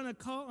being. We're going to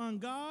call on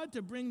God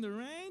to bring the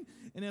rain,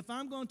 and if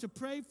I'm going to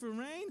pray for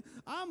rain,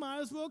 I might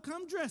as well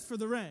come dressed for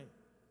the rain.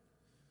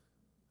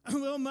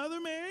 Well,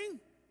 Mother Mary,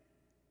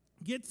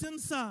 gets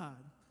inside,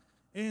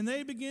 and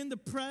they begin to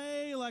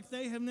pray like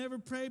they have never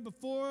prayed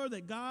before,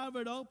 that God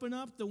would open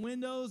up the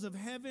windows of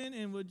heaven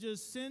and would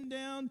just send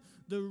down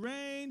the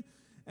rain.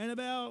 And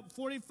about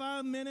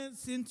 45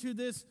 minutes into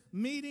this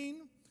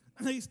meeting,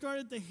 they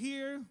started to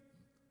hear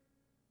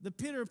the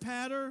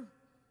pitter-patter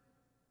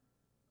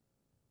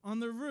on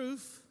the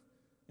roof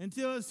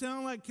until it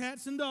sounded like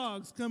cats and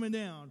dogs coming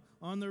down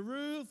on the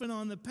roof and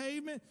on the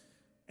pavement,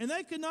 and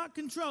they could not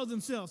control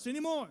themselves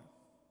anymore.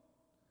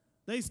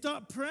 They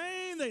stopped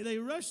praying. They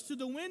rushed to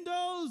the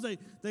windows.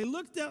 They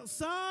looked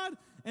outside,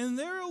 and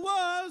there it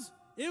was.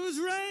 It was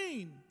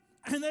rain.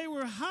 And they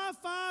were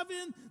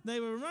high-fiving. They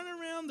were running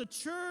around the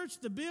church,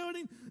 the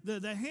building.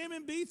 The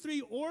Hammond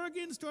B3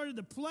 organ started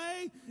to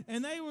play,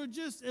 and they were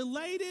just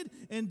elated.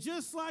 And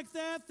just like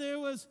that, there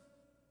was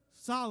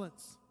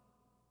silence.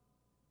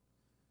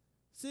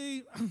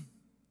 See,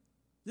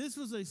 this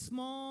was a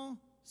small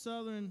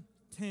southern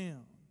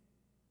town.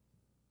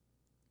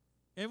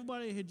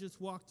 Everybody had just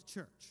walked to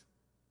church.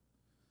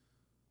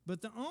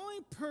 But the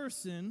only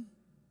person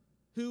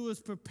who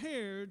was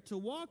prepared to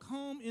walk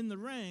home in the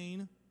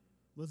rain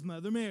was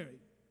Mother Mary.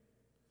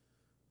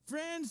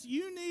 Friends,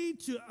 you need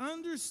to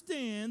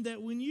understand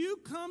that when you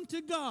come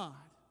to God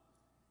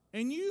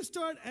and you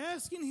start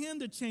asking Him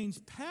to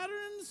change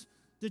patterns,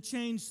 to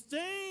change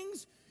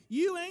things,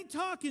 you ain't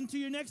talking to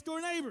your next door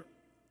neighbor.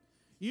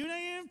 You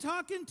ain't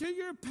talking to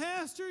your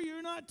pastor.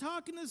 You're not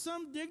talking to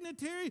some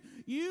dignitary.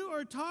 You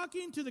are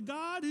talking to the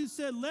God who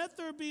said, "Let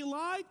there be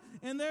light,"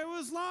 and there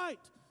was light.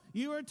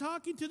 You are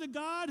talking to the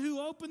God who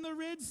opened the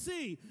Red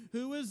Sea,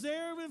 who was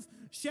there with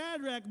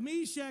Shadrach,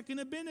 Meshach, and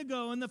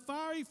Abednego in the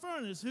fiery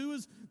furnace, who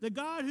was the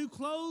God who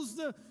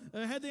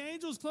had the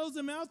angels close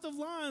the mouth of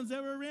lions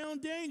that were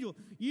around Daniel.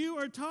 You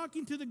are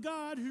talking to the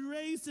God who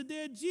raised the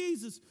dead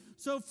Jesus.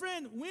 So,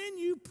 friend, when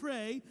you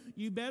pray,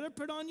 you better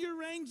put on your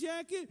rain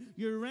jacket,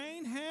 your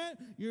rain hat,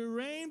 your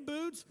rain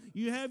boots.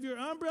 You have your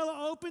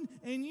umbrella open,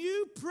 and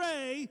you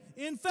pray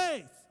in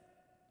faith.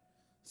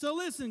 So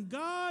listen,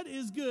 God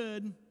is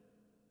good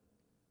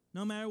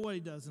no matter what He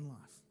does in life,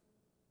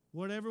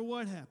 whatever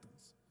what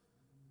happens.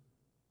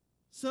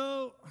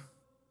 So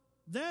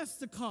that's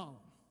the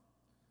call.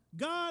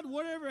 God,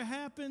 whatever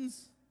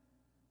happens,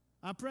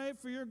 I pray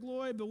for your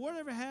glory, but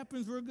whatever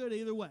happens, we're good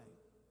either way.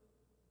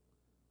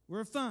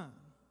 We're fine.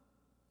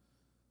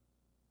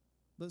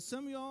 But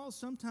some of y'all,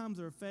 sometimes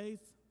our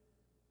faith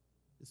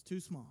is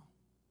too small.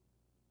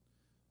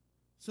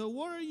 So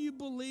what are you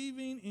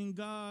believing in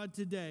God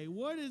today?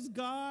 What is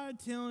God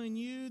telling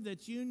you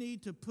that you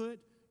need to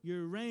put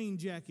your rain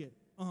jacket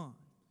on?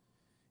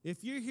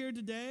 If you're here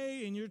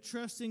today and you're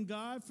trusting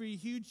God for a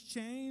huge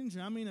change,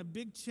 I mean a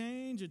big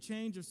change, a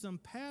change of some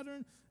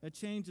pattern, a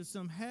change of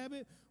some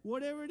habit,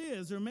 whatever it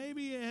is, or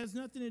maybe it has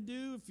nothing to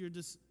do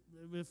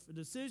with a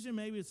decision,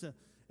 maybe it's a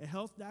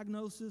health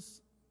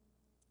diagnosis,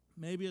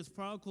 maybe it's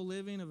prodigal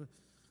living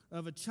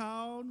of a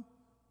child,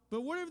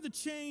 but whatever the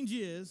change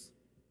is,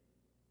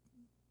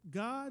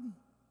 God,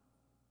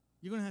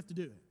 you're going to have to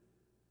do it.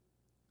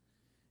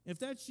 If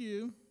that's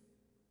you,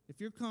 if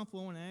you're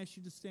comfortable, I want to ask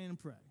you to stand and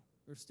pray.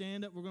 Or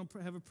stand up, we're going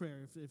to have a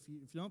prayer. If you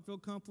don't feel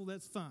comfortable,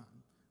 that's fine.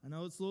 I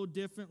know it's a little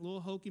different, a little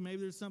hokey.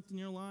 Maybe there's something in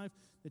your life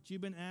that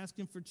you've been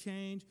asking for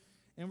change.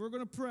 And we're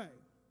going to pray.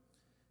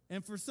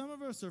 And for some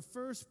of us, our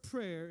first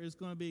prayer is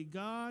going to be,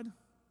 God,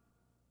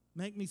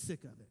 make me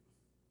sick of it.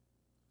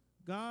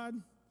 God,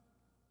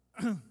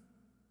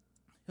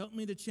 help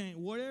me to change.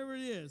 Whatever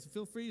it is,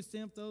 feel free to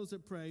stand up those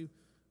that pray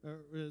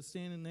or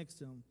standing next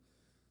to them.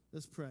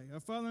 Let's pray. Our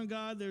Father and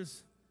God,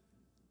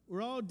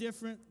 we're all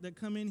different that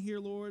come in here,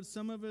 Lord.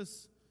 Some of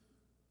us,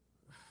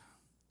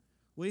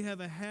 we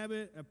have a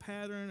habit, a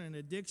pattern, an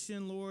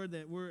addiction, Lord,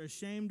 that we're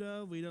ashamed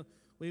of. We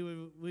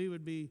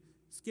would be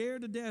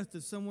scared to death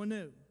if someone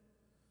knew.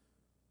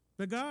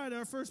 But God,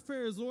 our first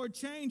prayer is, Lord,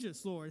 change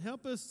us, Lord.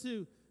 Help us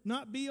to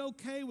not be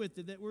okay with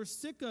it, that we're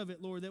sick of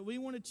it, Lord, that we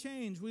want to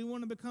change. We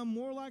want to become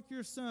more like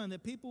your Son,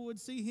 that people would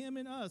see Him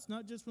in us,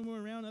 not just when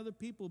we're around other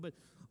people, but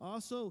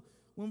also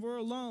when we're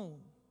alone.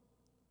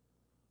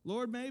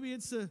 Lord, maybe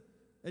it's a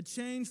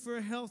change for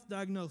a health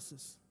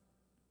diagnosis.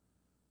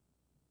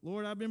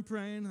 Lord, I've been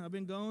praying. I've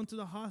been going to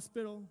the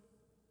hospital.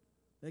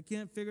 They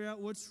can't figure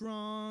out what's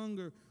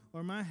wrong,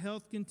 or my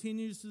health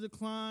continues to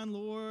decline,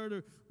 Lord,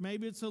 or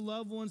maybe it's a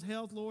loved one's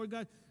health, Lord.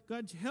 God,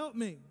 help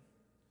me.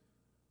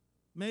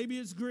 Maybe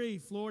it's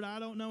grief. Lord, I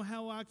don't know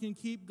how I can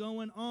keep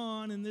going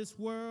on in this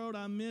world.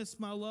 I miss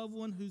my loved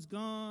one who's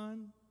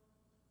gone.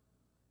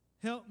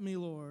 Help me,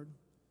 Lord.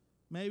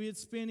 Maybe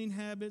it's spending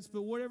habits,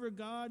 but whatever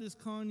God is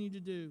calling you to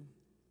do.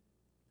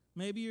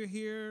 Maybe you're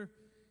here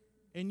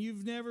and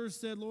you've never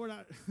said, Lord,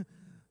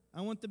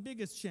 I want the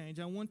biggest change.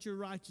 I want your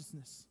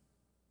righteousness.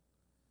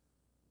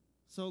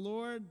 So,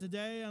 Lord,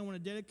 today I want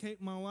to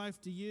dedicate my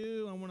life to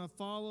you. I want to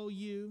follow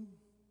you.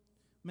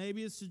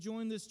 Maybe it's to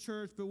join this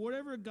church, but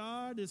whatever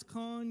God is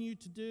calling you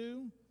to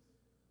do,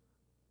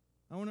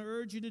 I want to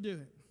urge you to do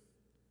it.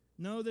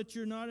 Know that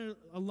you're not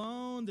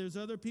alone. There's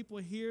other people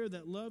here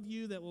that love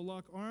you, that will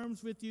lock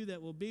arms with you,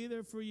 that will be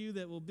there for you,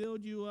 that will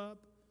build you up.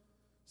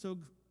 So,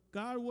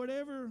 God,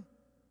 whatever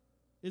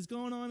is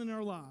going on in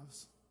our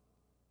lives.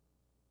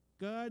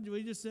 God,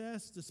 we just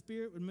ask the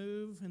Spirit would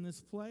move in this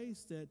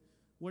place, that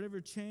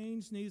whatever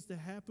change needs to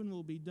happen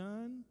will be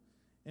done.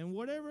 And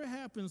whatever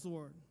happens,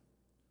 Lord,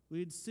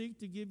 we'd seek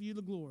to give you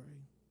the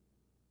glory.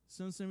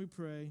 Since then we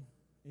pray,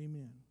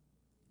 amen.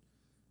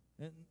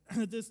 And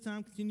at this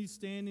time, continue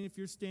standing if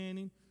you're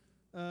standing.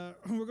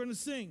 We're going to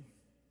sing.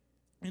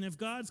 And if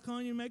God's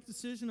calling you to make a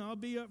decision, I'll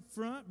be up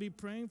front, be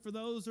praying for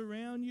those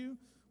around you.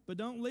 But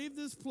don't leave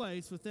this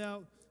place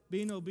without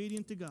being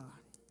obedient to God.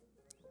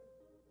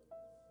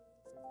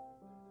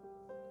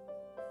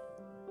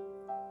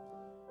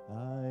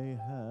 I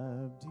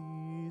have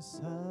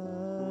decided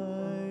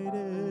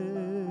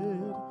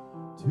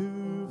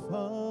to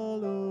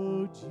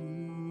follow Jesus.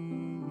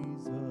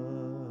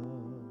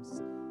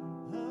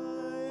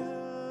 I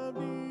have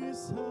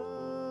decided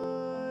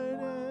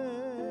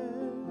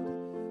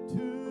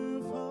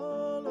to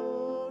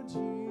follow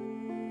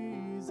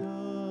Jesus.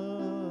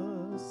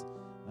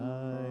 I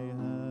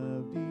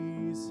have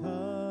decided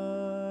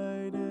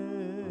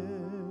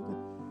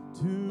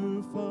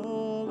to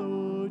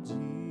follow Jesus.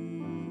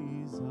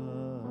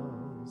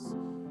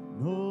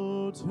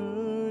 No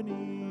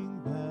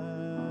turning back,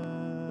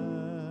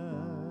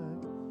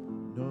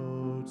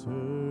 no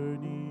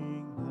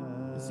turning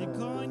back. Is He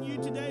calling you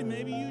today?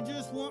 Maybe you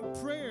just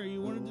want prayer.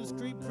 You want a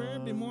discreet prayer.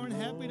 Be more than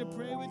happy to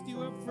pray with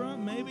you up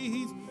front.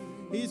 Maybe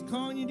He's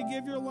calling you to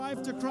give your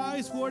life to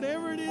Christ.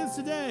 Whatever it is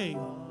today,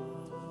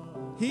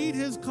 heed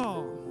His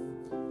call.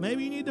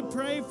 Maybe you need to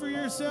pray for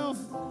yourself.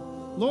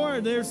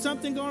 Lord, there's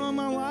something going on in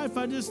my life.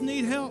 I just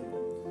need help.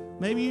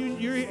 Maybe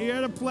you're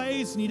at a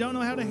place and you don't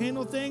know how to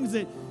handle things,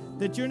 that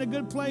you're in a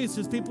good place.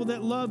 There's people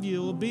that love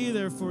you, will be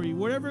there for you.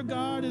 Whatever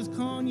God is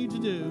calling you to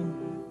do,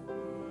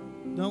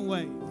 don't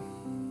wait.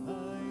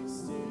 I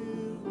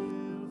still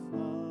will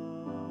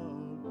follow.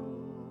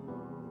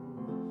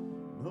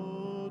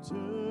 No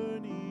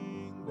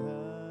turning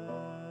back,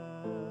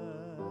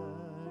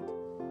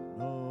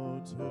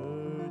 no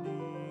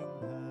turning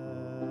back.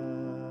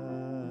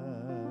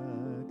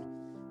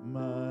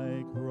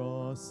 My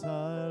cross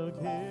I'll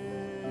carry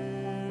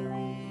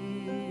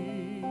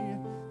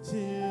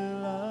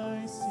till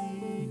I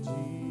see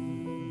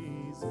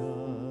Jesus.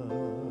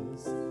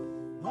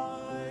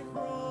 My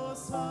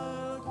cross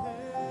I'll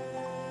carry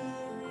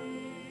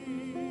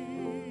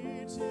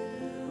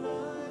till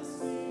I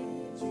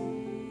see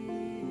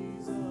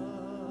Jesus.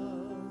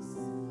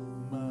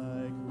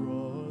 My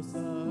cross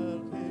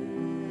I'll carry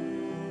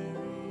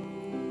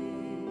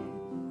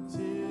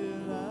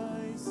till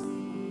I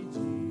see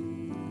Jesus.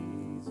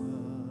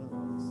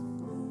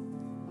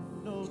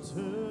 No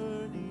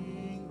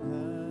turning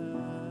back,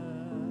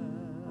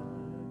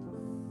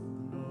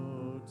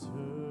 no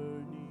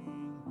turning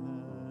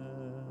back.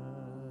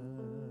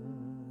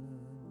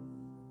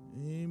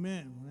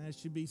 Amen. I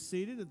should be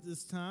seated at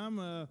this time.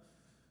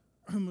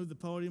 Move the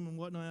podium and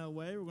whatnot out of the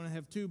way. We're going to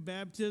have two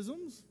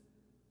baptisms.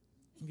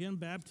 Again,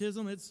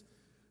 baptism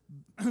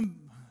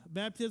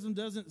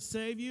doesn't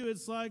save you.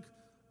 It's like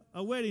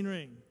a wedding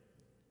ring.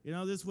 You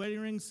know, this wedding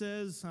ring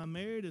says I'm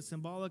married. It's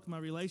symbolic of my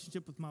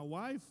relationship with my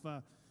wife.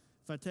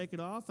 If I take it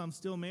off, I'm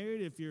still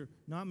married. If you're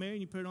not married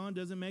and you put it on, it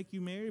doesn't make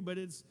you married, but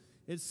it's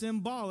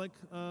symbolic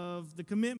of the commitment